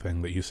second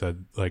thing that you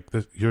said, like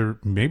you're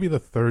maybe the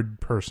third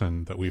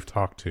person that we've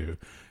talked to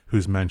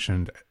who's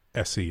mentioned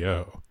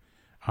SEO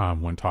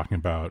when talking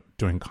about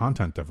doing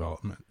content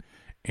development.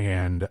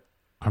 And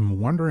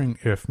I'm wondering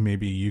if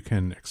maybe you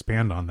can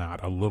expand on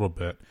that a little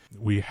bit.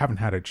 We haven't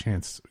had a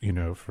chance,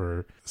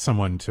 for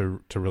someone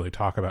to really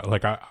talk about.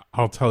 Like,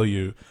 I'll tell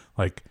you,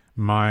 like,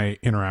 my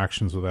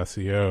interactions with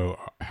SEO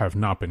have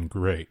not been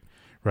great,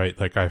 right?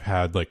 Like, I've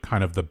had, like,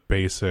 kind of the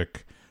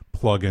basic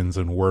plugins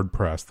in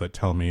WordPress that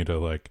tell me to,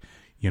 like,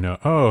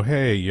 oh,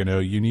 hey, you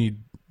need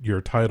your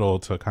title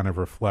to kind of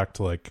reflect,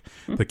 like,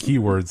 the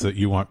keywords that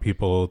you want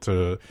people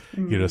to,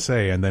 to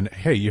say. And then,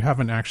 hey, you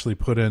haven't actually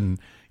put in,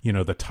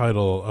 the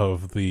title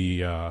of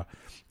the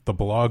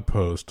blog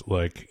post,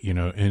 like,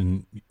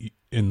 in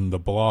the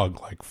blog,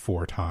 like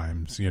 4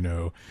 times,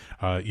 so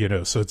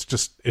it's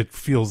just, it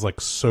feels like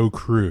so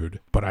crude,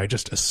 but I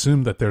just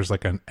assume that there's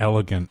like an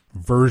elegant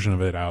version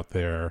of it out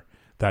there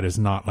that is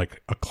not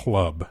like a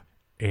club.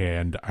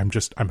 And I'm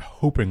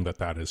hoping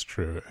that is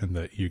true, and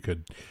that you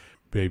could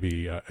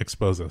maybe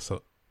expose us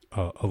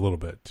a little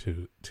bit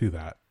to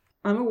that.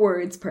 I'm a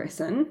words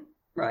person,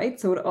 right?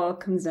 So it all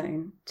comes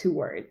down to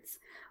words.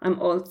 I'm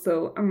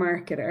also a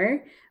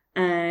marketer,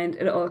 and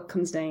it all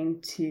comes down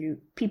to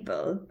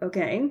people,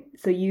 okay?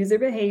 So user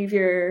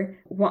behavior,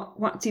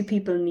 what do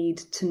people need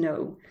to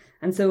know?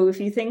 And so if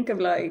you think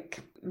of like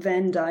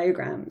Venn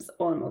diagrams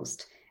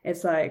almost,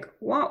 it's like,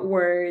 what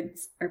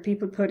words are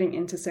people putting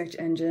into search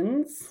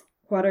engines?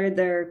 What are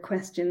their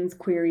questions,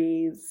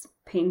 queries,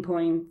 pain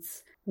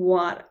points?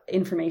 What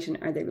information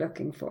are they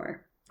looking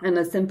for? And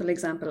a simple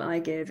example I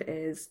give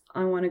is,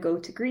 I want to go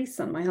to Greece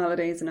on my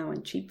holidays and I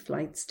want cheap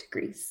flights to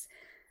Greece.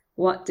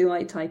 What do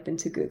I type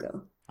into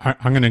Google?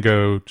 I'm going to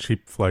go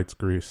cheap flights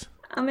Greece.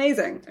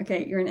 Amazing.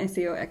 Okay, you're an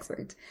SEO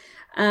expert.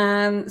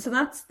 So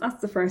that's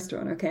the first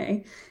one,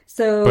 okay?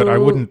 So, but I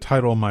wouldn't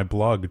title my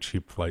blog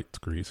Cheap Flights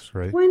Greece,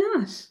 right? Why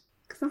not?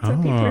 Because that's what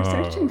people are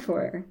searching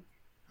for.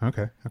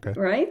 Okay.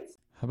 Right?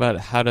 How about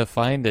how to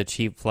find a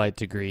cheap flight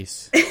to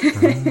Greece?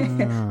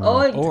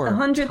 Or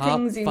 100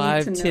 things you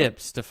need to know. 5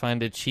 tips to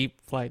find a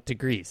cheap flight to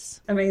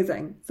Greece.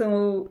 Amazing.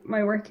 So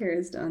my work here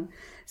is done.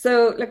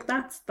 So look,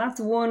 that's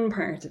one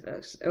part of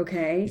it,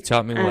 okay? You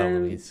taught me well,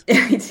 Louise.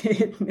 I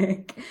did,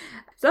 Nick.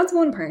 So that's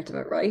one part of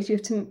it, right? You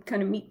have to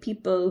kind of meet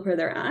people where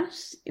they're at.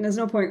 There's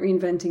no point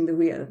reinventing the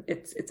wheel.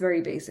 It's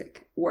very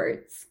basic.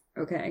 Words,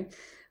 okay?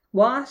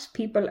 What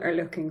people are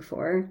looking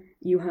for,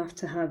 you have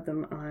to have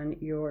them on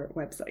your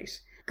website.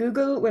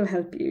 Google will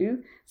help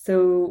you.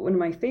 So one of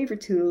my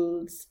favorite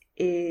tools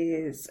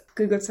is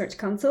Google Search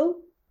Console.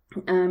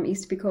 It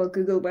used to be called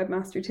Google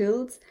Webmaster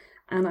Tools.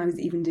 And I was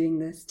even doing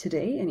this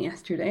today and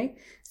yesterday.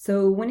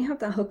 So when you have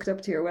that hooked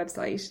up to your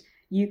website,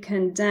 you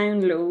can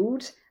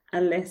download a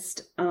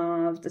list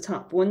of the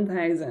top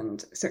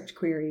 1,000 search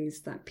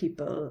queries that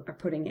people are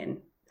putting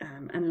in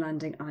and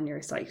landing on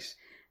your site.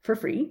 for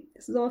free.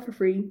 This is all for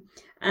free.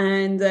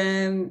 And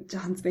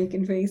John's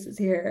making faces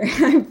here.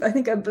 I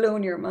think I've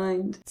blown your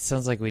mind. It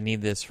sounds like we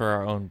need this for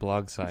our own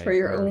blog site. For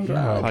your own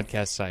blog.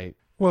 Podcast site.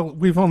 Well,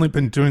 we've only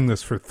been doing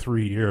this for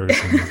 3 years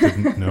and you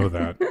didn't know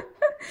that.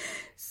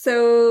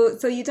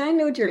 So you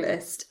download your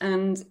list,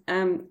 and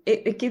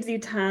it gives you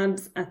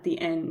tabs at the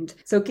end.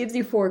 So it gives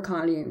you 4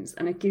 columns,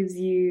 and it gives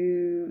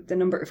you the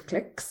number of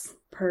clicks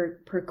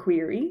per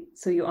query.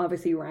 So you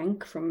obviously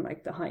rank from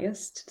like the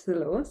highest to the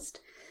lowest.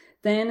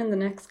 Then in the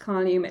next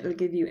column, it'll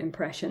give you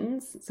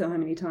impressions. So how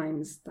many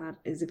times that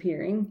is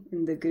appearing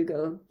in the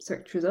Google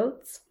search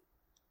results.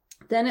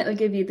 Then it'll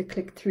give you the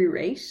click-through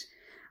rate.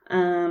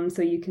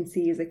 So you can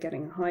see, is it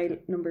getting a high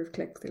number of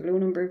clicks or low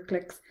number of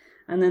clicks?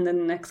 And then the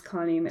next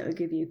column, it'll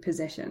give you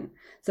position.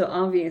 So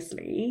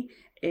obviously,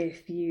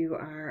 if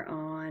you're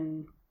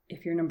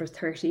number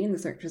 30 in the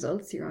search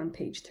results, you're on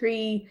page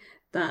 3,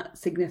 that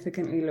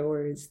significantly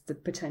lowers the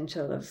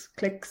potential of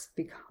clicks,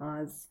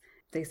 because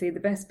they say the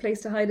best place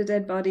to hide a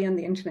dead body on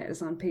the internet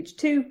is on page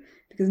 2,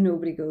 because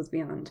nobody goes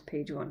beyond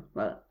page 1.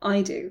 Well,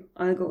 I do.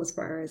 I'll go as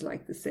far as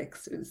like the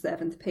 6th or the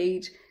 7th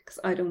page, because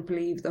I don't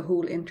believe the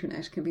whole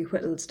internet can be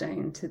whittled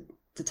down to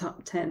the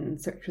top 10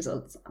 search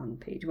results on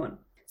page 1.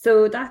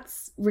 So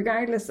that's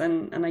regardless,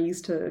 and I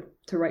used to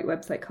write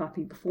website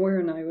copy before,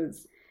 and I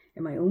was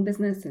in my own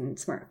business in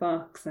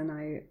SmartFox,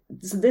 and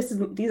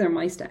these are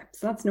my steps.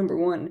 That's number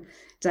 1,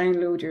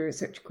 download your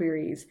search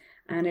queries,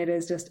 and it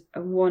is just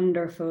a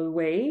wonderful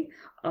way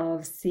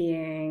of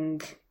seeing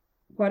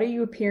what are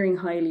you appearing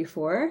highly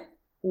for,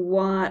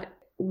 what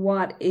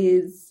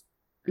is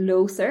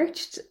low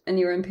searched, and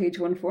you're on page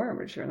 1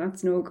 forward. Sure,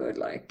 that's no good.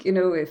 Like, you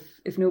know,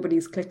 if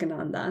nobody's clicking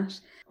on that,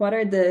 what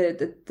are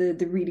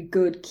the really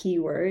good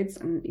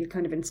keywords, and you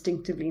kind of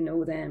instinctively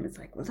know them. It's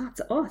like, well,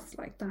 that's us.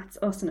 Like, that's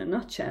us in a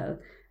nutshell.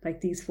 Like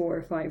these 4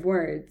 or 5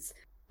 words,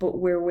 but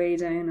we're way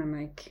down on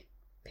like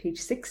page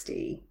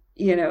 60.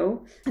 You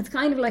know, it's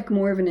kind of like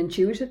more of an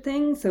intuitive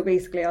thing. So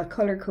basically, I'll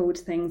color code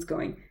things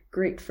going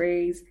great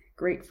phrase,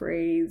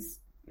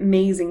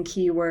 amazing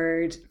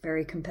keyword,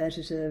 very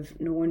competitive.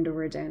 No wonder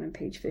we're down on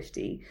page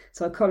 50.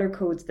 So I'll color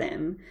code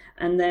them,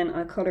 and then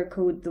I'll color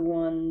code the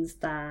ones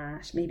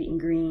that maybe in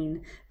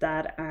green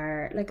that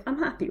are like, I'm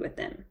happy with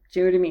them.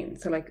 Do you know what I mean?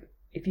 So like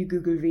if you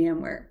Google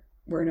VMware,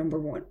 we're number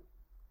 1.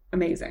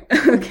 Amazing.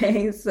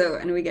 Okay, so,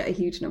 and we get a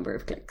huge number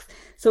of clicks.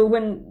 So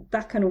when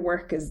that kind of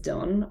work is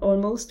done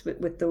almost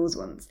with those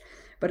ones,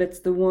 but it's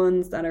the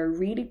ones that are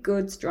really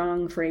good,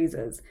 strong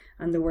phrases,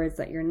 and the words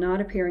that you're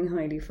not appearing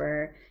highly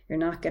for, you're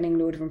not getting a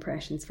load of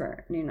impressions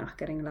for, and you're not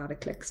getting a lot of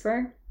clicks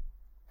for,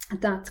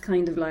 that's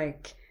kind of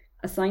like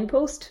a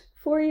signpost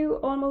for you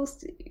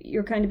almost.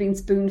 You're kind of being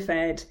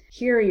spoon-fed.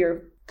 Here are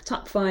your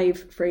top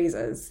 5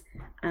 phrases.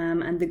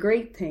 And the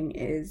great thing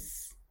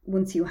is,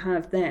 once you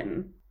have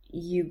them,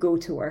 you go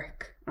to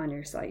work on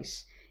your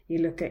site.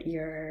 You look at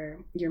your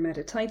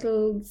meta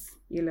titles,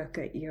 you look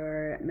at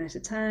your meta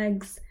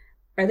tags.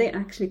 Are they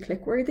actually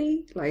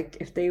click-worthy? Like,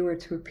 if they were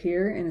to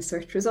appear in a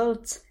search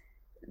result,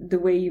 the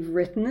way you've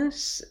written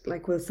it,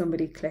 like, will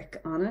somebody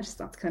click on it?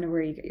 That's kind of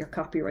where you get your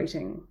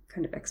copywriting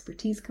kind of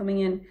expertise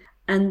coming in.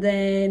 And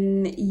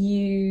then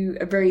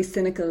a very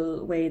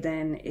cynical way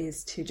then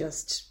is to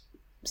just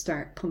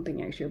start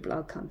pumping out your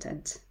blog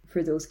content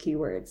for those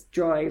keywords,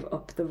 drive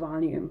up the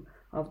volume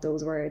of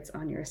those words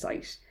on your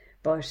site.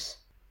 But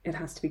it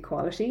has to be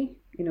quality,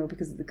 you know,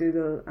 because of the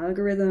Google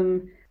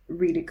algorithm,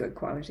 really good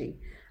quality.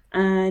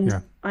 And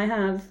I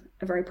have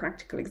a very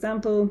practical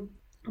example.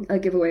 I'll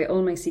give away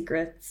all my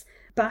secrets.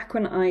 Back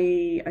when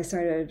I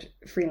started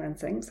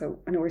freelancing, so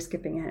I know we're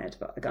skipping ahead,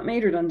 but I got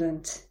made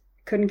redundant,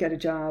 couldn't get a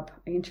job.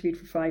 I interviewed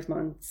for 5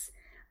 months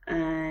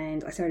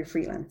and I started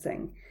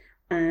freelancing.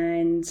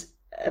 And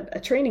a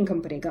training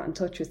company got in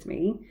touch with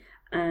me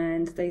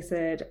and they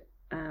said,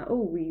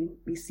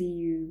 we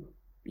see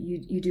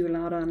you do a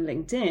lot on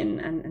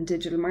LinkedIn and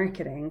digital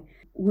marketing.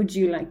 Would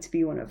you like to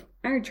be one of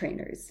our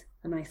trainers?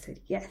 And I said,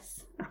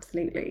 yes,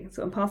 absolutely.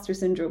 So imposter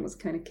syndrome was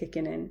kind of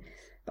kicking in,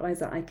 but I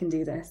said, I can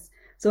do this.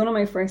 So one of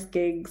my first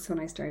gigs when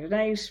I started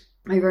out,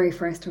 my very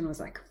first one was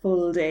like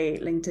full day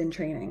LinkedIn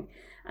training.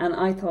 And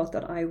I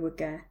thought I would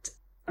get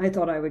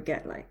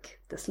like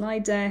the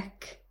slide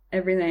deck,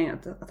 everything.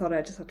 I thought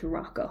I just had to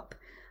rock up.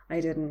 I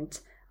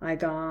didn't.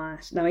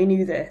 Now I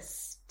knew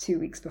this 2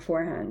 weeks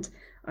beforehand.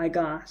 I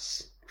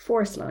got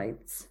 4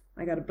 slides.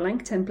 I got a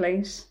blank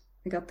template.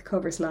 I got the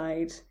cover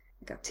slide.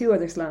 I got 2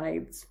 other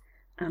slides,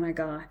 and I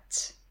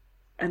got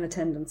an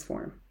attendance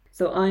form.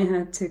 So I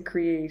had to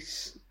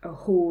create a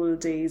whole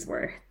day's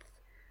worth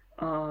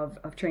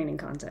of training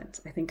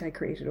content. I think I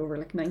created over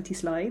like 90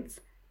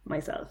 slides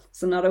myself.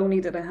 So not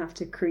only did I have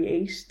to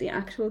create the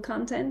actual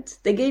content,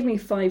 they gave me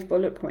 5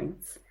 bullet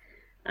points.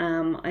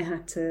 I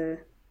had to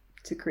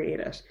create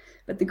it.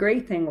 But the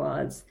great thing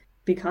was,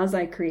 because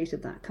I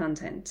created that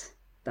content,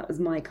 that was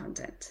my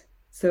content.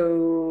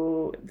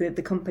 So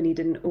the company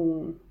didn't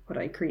own what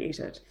I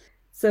created.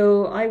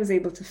 So I was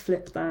able to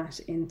flip that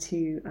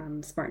into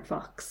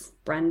SmartFox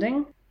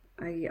branding.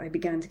 I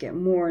began to get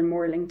more and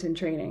more LinkedIn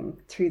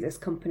training through this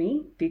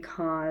company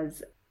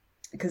because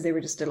because they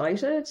were just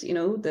delighted, you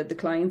know, the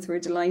clients were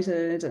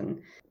delighted,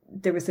 and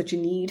there was such a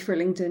need for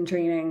LinkedIn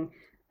training,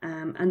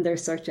 and their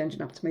search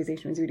engine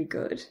optimization was really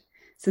good.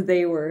 So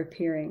they were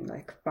appearing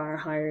like far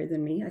higher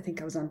than me. I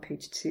think I was on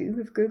page 2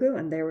 of Google,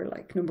 and they were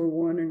like number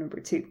 1 or number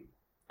 2.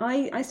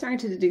 I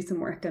started to do some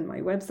work on my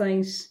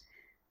website,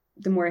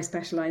 the more I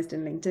specialized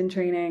in LinkedIn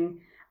training,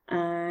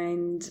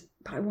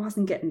 but I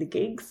wasn't getting the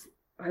gigs.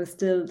 I was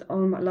still, a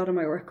lot of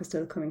my work was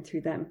still coming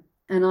through them.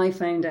 And I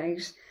found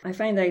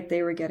out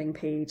they were getting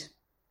paid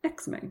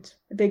X amount,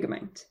 a big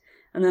amount.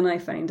 And then I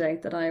found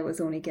out that I was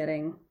only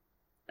getting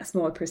a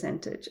small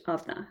percentage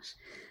of that.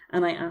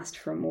 And I asked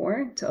for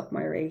more to up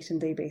my rate,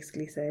 and they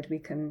basically said, we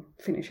can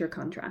finish your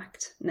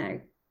contract now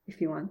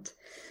if you want.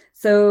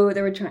 So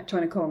they were trying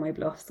to call my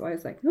bluff. So I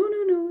was like, no,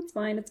 it's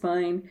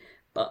fine.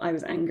 But I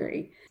was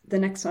angry. The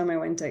next time I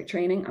went out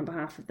training on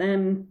behalf of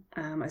them,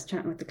 I was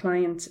chatting with the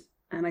client,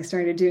 and I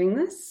started doing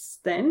this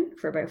then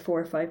for about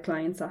 4 or 5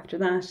 clients after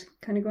that,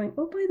 kind of going,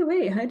 oh, by the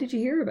way, how did you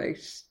hear about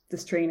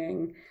this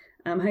training?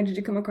 How did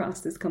you come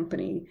across this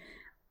company?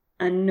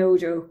 And no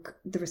joke,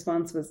 the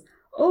response was,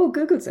 oh,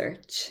 Google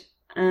search.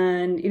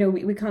 And, you know,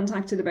 we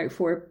contacted about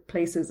 4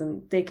 places,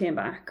 and they came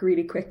back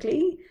really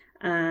quickly,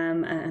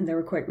 and they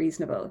were quite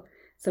reasonable.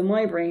 So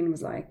my brain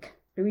was like,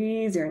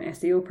 Louise, you're an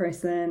SEO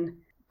person.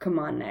 Come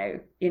on now,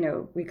 you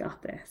know, we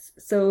got this.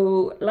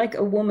 So like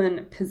a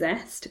woman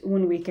possessed,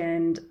 one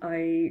weekend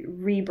I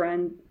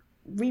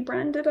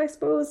rebranded, I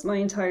suppose, my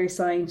entire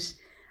site.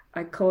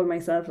 I called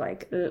myself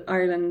like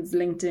Ireland's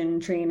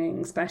LinkedIn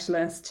training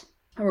specialist.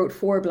 I wrote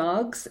 4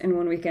 blogs in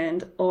one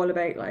weekend, all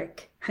about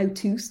like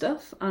how-to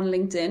stuff on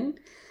LinkedIn.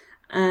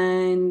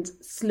 And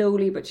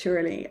slowly but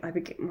surely,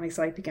 my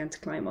site began to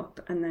climb up,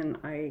 and then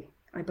I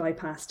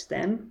bypassed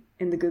them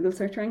in the Google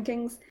search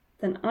rankings.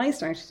 Then I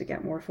started to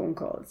get more phone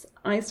calls.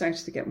 I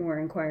started to get more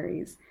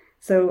inquiries.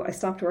 So I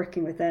stopped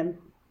working with them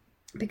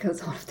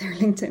because all of their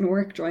LinkedIn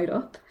work dried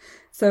up.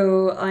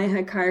 So I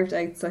had carved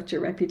out such a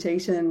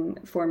reputation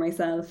for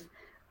myself,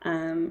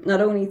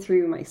 not only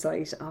through my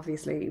site,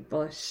 obviously,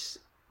 but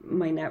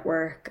my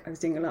network. I was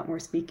doing a lot more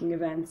speaking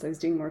events. I was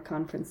doing more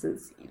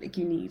conferences. Like,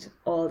 you need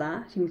all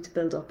that. You need to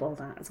build up all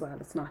that as well.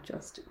 It's not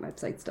just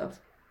website stuff.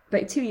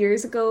 About 2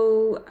 years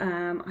ago,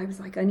 I was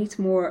like, I need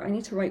to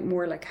write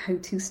more like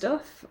how-to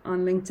stuff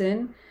on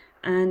LinkedIn.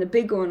 And the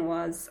big one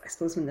was, I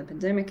suppose, when the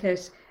pandemic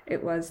hit,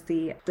 it was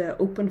the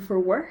open for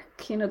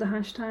work, you know, the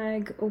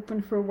hashtag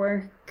open for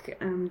work,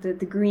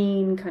 the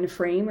green kind of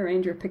frame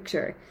around your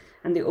picture,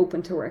 and the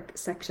open to work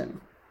section.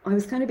 I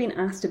was kind of being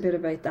asked a bit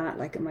about that,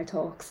 like in my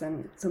talks,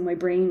 and so my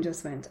brain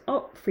just went,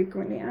 oh,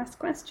 frequently asked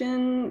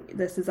question,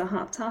 this is a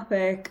hot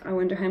topic, I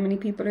wonder how many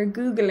people are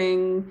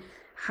Googling.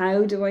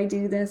 How do I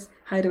do this?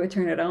 How do I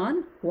turn it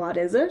on? What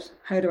is it?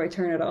 How do I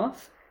turn it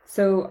off?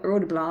 So I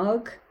wrote a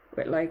blog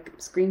with like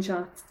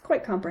screenshots,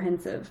 quite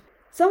comprehensive.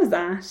 So was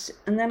that.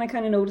 And then I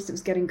kind of noticed it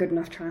was getting good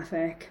enough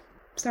traffic.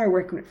 Started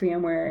working with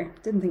VMware.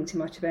 Didn't think too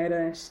much about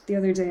it. The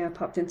other day I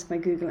popped into my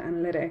Google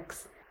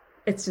Analytics.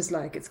 It's just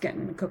like it's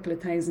getting a couple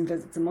of thousand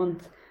visits a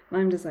month.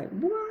 And I'm just like,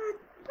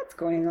 what's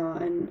going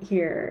on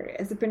here?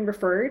 Has it been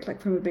referred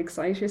like from a big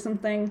site or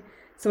something?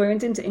 So I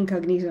went into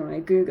incognito and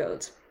I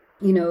Googled,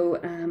 you know,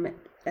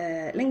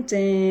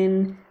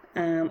 LinkedIn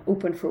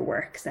open for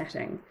work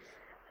setting,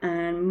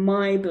 and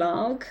my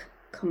blog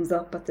comes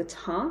up at the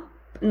top,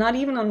 not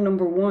even on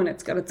number 1.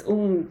 It's got its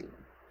own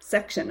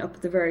section up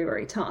at the very,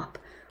 very top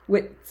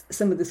with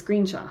some of the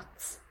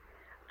screenshots,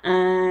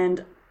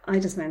 and I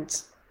just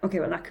went, okay,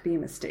 well, that could be a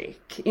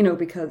mistake, you know,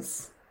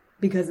 because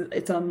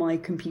it's on my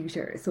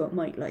computer, so it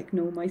might like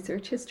know my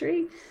search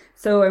history.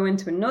 So I went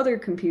to another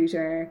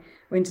computer,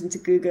 went into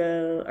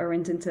Google, or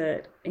went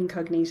into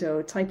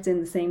incognito, typed in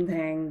the same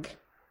thing,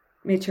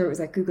 made sure it was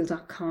like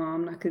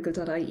google.com, not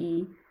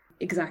google.ie,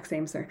 exact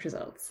same search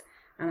results.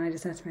 And I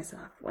just said to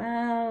myself,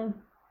 well,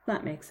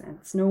 that makes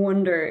sense. No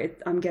wonder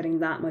I'm getting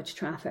that much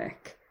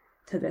traffic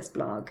to this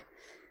blog.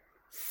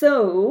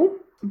 So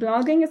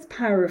blogging is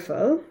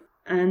powerful,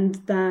 and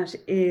that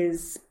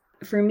is,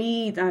 for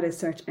me, that is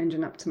search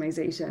engine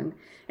optimization.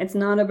 It's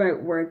not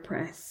about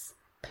WordPress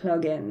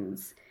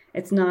plugins.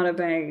 It's not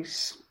about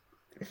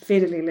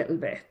fiddly little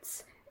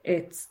bits.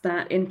 It's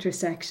that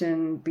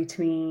intersection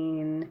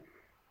between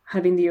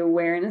having the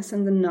awareness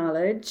and the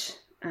knowledge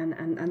and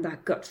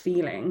that gut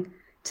feeling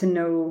to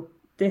know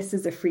this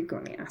is a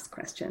frequently asked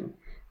question.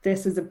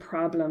 This is a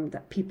problem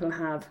that people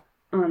have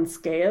on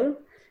scale.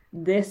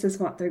 This is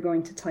what they're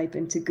going to type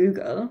into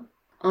Google.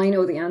 I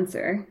know the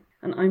answer,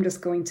 and I'm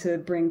just going to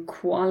bring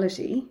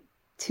quality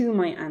to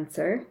my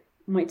answer.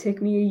 It might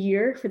take me a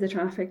year for the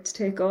traffic to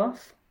take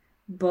off,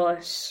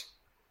 but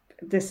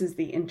this is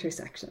the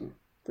intersection.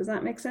 Does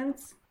that make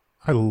sense?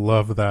 I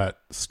love that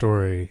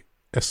story,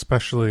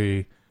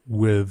 especially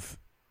with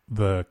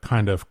the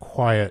kind of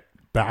quiet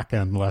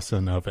back-end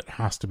lesson of it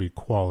has to be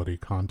quality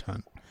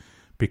content,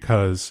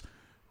 because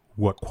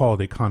what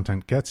quality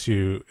content gets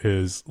you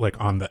is, like,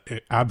 on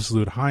the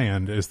absolute high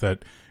end, is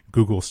that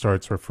Google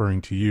starts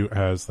referring to you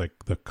as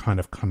like the kind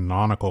of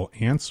canonical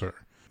answer,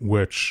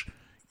 which,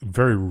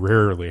 very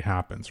rarely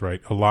happens,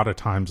 right? A lot of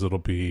times it'll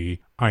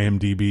be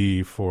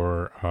IMDb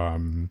for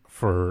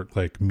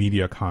like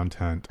media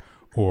content,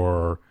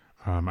 or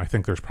I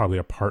think there's probably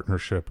a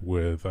partnership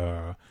with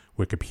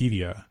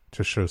Wikipedia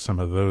to show some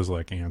of those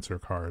like answer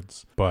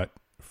cards. But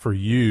for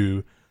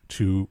you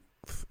to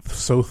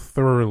so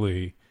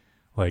thoroughly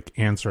like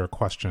answer a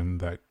question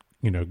that,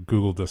 you know,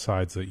 Google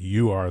decides that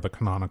you are the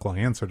canonical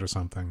answer to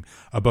something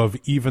above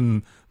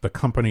even the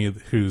company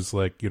who's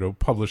like, you know,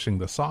 publishing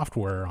the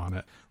software on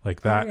it,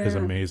 like that is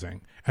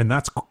amazing. And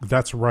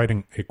that's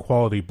writing a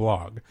quality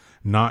blog,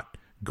 not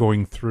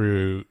going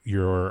through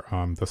your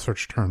the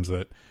search terms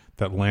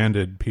that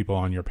landed people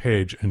on your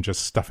page and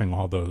just stuffing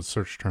all those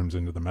search terms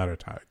into the meta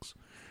tags,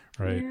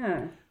 right?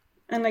 Yeah.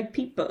 And like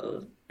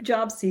people,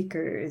 job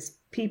seekers,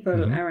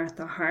 people are at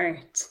the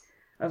heart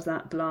of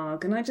that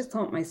blog. And I just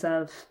thought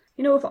myself,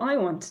 you know, if I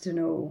wanted to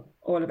know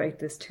all about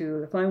this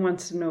tool, if I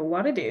wanted to know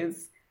what it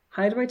is,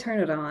 how do I turn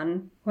it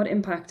on, what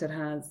impact it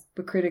has,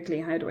 but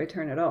critically, how do I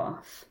turn it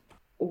off?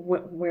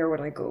 Where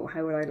would I go?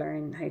 How would I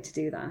learn how to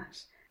do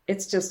that?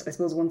 It's just, I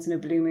suppose, once in a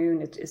blue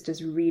moon, it's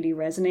just really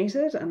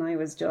resonated. And I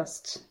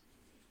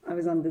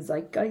was on the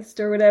zeitgeist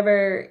or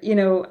whatever, you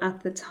know,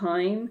 at the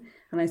time.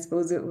 And I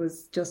suppose it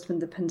was just when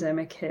the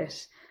pandemic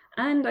hit.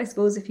 And I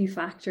suppose if you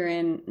factor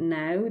in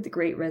now the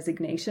Great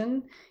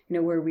Resignation, you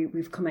know, where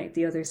we've come out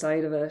the other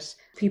side of it,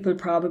 people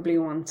probably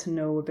want to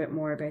know a bit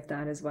more about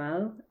that as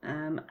well.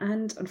 And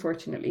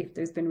unfortunately,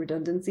 there's been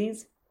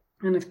redundancies.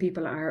 And if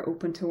people are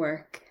open to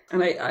work,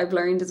 and I've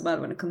learned as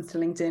well when it comes to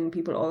LinkedIn,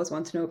 people always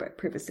want to know about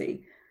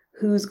privacy.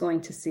 Who's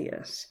going to see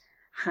it?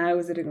 How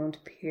is it going to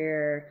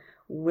appear?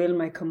 Will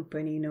my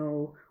company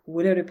know?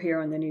 Will it appear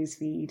on the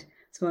newsfeed?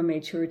 So I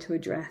made sure to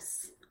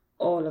address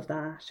all of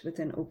that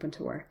within Open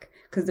to Work,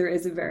 because there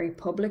is a very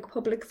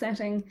public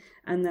setting,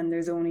 and then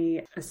there's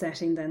only a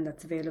setting then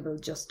that's available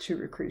just to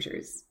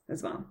recruiters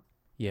as well.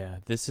 Yeah,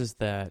 this is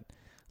that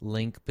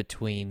link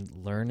between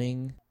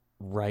learning,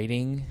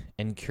 writing,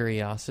 and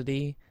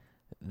curiosity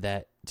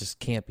that just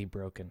can't be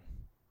broken.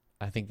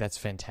 I think that's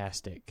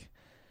fantastic.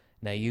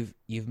 Now,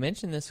 you've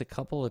mentioned this a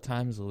couple of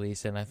times,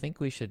 Louise, and I think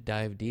we should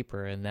dive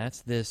deeper, and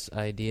that's this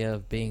idea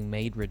of being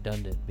made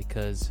redundant,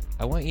 because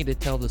I want you to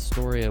tell the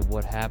story of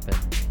what happened.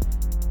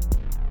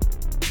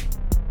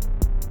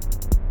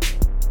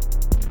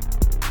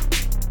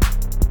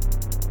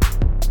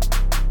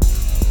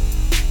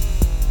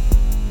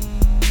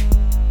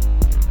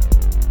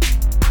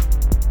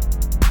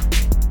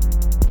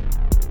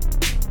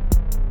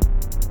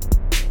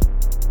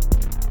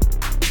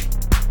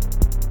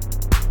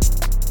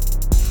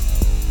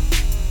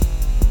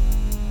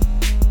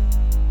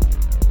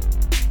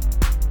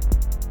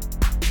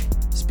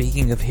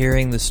 Speaking of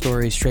hearing the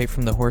story straight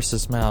from the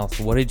horse's mouth,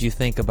 what did you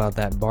think about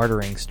that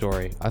bartering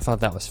story? I thought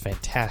that was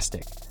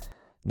fantastic.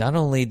 Not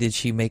only did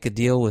she make a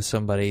deal with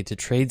somebody to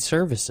trade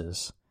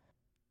services,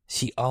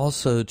 she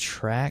also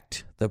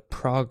tracked the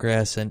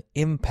progress and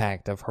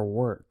impact of her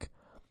work.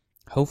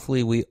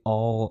 Hopefully we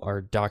all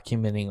are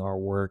documenting our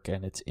work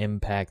and its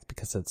impact,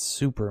 because that's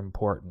super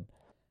important.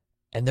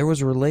 And there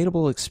was a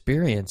relatable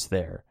experience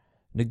there.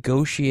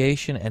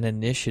 Negotiation and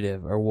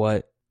initiative are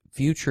what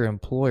future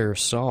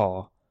employers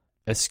saw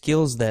as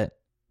skills that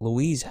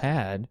Louise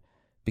had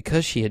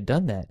because she had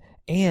done that,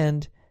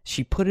 and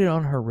she put it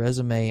on her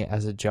resume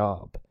as a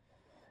job.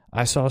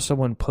 I saw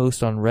someone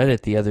post on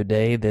Reddit the other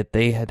day that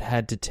they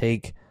had to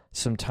take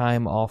some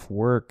time off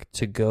work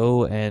to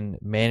go and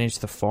manage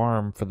the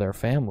farm for their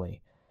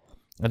family,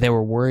 and they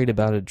were worried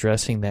about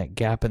addressing that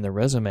gap in the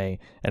resume.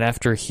 And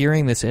after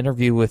hearing this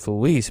interview with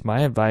Louise, my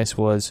advice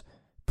was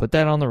put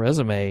that on the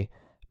resume,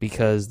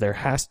 because there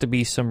has to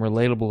be some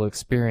relatable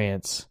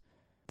experience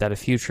that a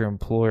future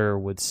employer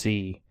would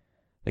see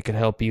that could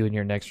help you in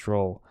your next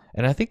role.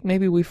 And I think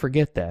maybe we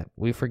forget that.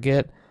 We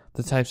forget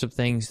the types of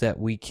things that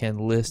we can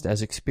list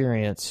as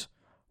experience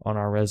on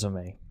our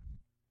resume.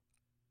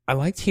 I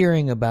liked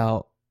hearing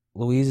about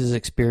Louise's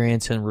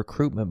experience in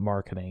recruitment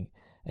marketing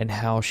and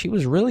how she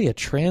was really a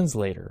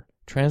translator,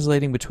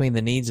 translating between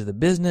the needs of the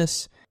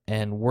business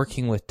and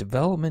working with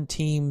development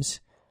teams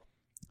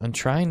and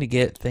trying to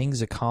get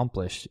things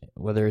accomplished,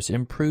 whether it's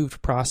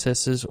improved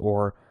processes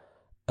or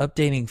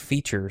updating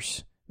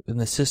features in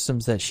the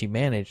systems that she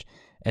managed,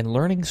 and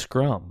learning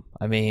Scrum.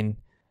 I mean,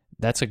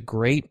 that's a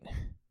great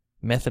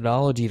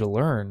methodology to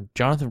learn.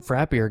 Jonathan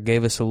Frappier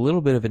gave us a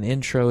little bit of an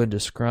intro into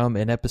Scrum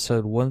in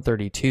episode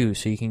 132,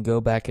 so you can go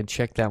back and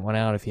check that one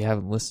out if you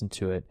haven't listened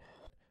to it.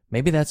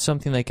 Maybe that's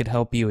something that could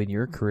help you in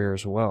your career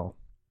as well.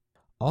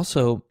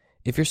 Also,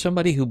 if you're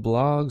somebody who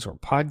blogs or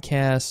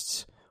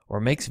podcasts or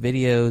makes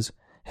videos,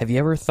 have you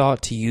ever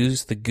thought to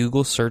use the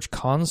Google Search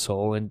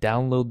Console and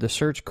download the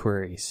search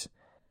queries?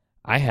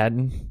 I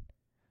hadn't.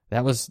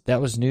 That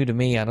was new to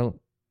me. I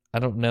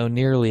don't know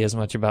nearly as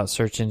much about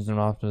search engine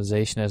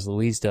optimization as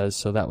Louise does,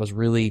 so that was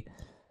really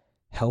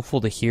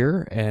helpful to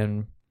hear,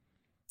 and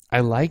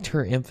I liked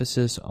her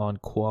emphasis on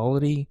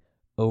quality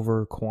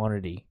over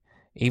quantity.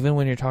 Even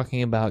when you're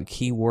talking about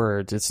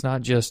keywords, it's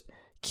not just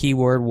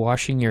keyword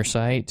washing your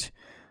site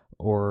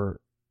or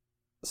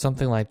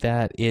something like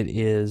that. It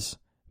is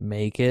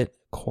make it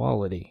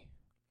quality,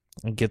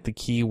 and get the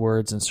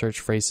keywords and search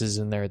phrases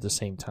in there at the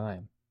same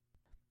time.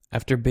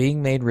 After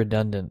being made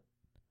redundant,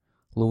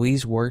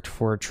 Louise worked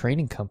for a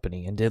training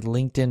company and did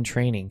LinkedIn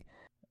training,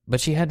 but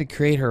she had to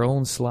create her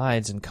own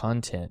slides and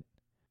content.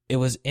 It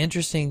was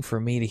interesting for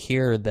me to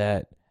hear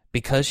that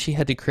because she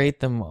had to create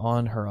them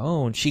on her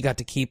own, she got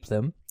to keep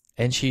them,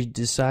 and she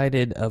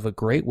decided of a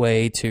great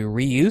way to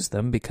reuse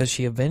them because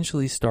she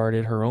eventually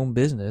started her own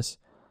business,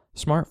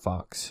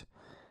 SmartFox.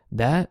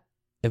 That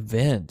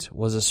event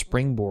was a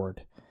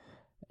springboard,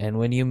 and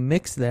when you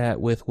mix that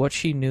with what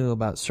she knew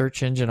about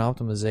search engine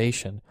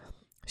optimization,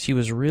 she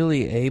was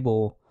really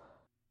able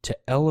to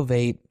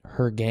elevate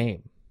her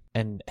game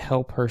and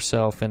help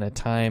herself in a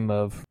time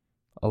of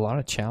a lot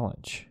of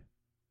challenge.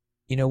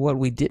 You know, what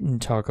we didn't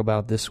talk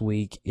about this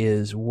week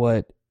is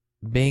what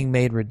being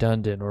made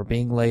redundant or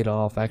being laid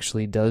off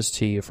actually does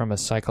to you from a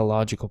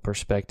psychological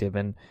perspective,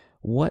 and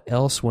what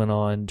else went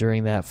on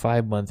during that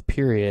 5-month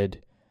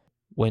period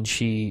when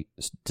she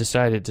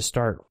decided to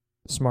start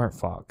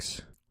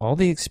SmartFox. All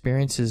the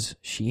experiences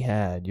she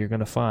had, you're going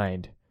to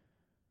find,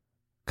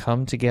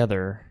 come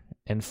together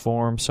and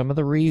form some of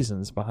the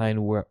reasons behind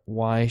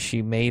why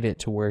she made it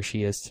to where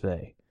she is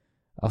today.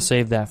 I'll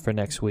save that for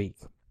next week.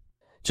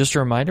 Just a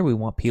reminder, we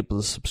want people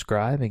to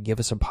subscribe and give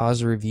us a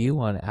positive review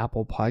on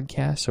Apple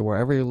Podcasts or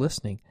wherever you're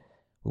listening.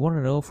 We want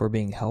to know if we're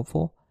being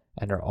helpful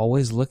and are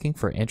always looking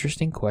for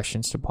interesting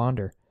questions to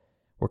ponder.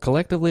 We're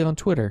collectively on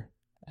Twitter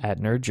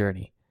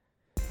 @NerdJourney.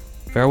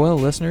 Farewell,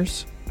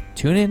 listeners.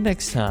 Tune in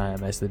next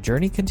time as the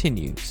journey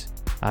continues.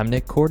 I'm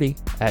Nick Cordy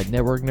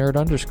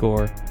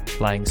 @NetworkNerd_,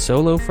 flying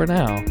solo for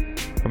now,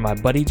 from my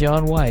buddy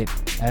John White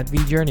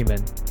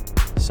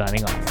 @VJourneyman,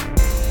 signing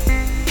off.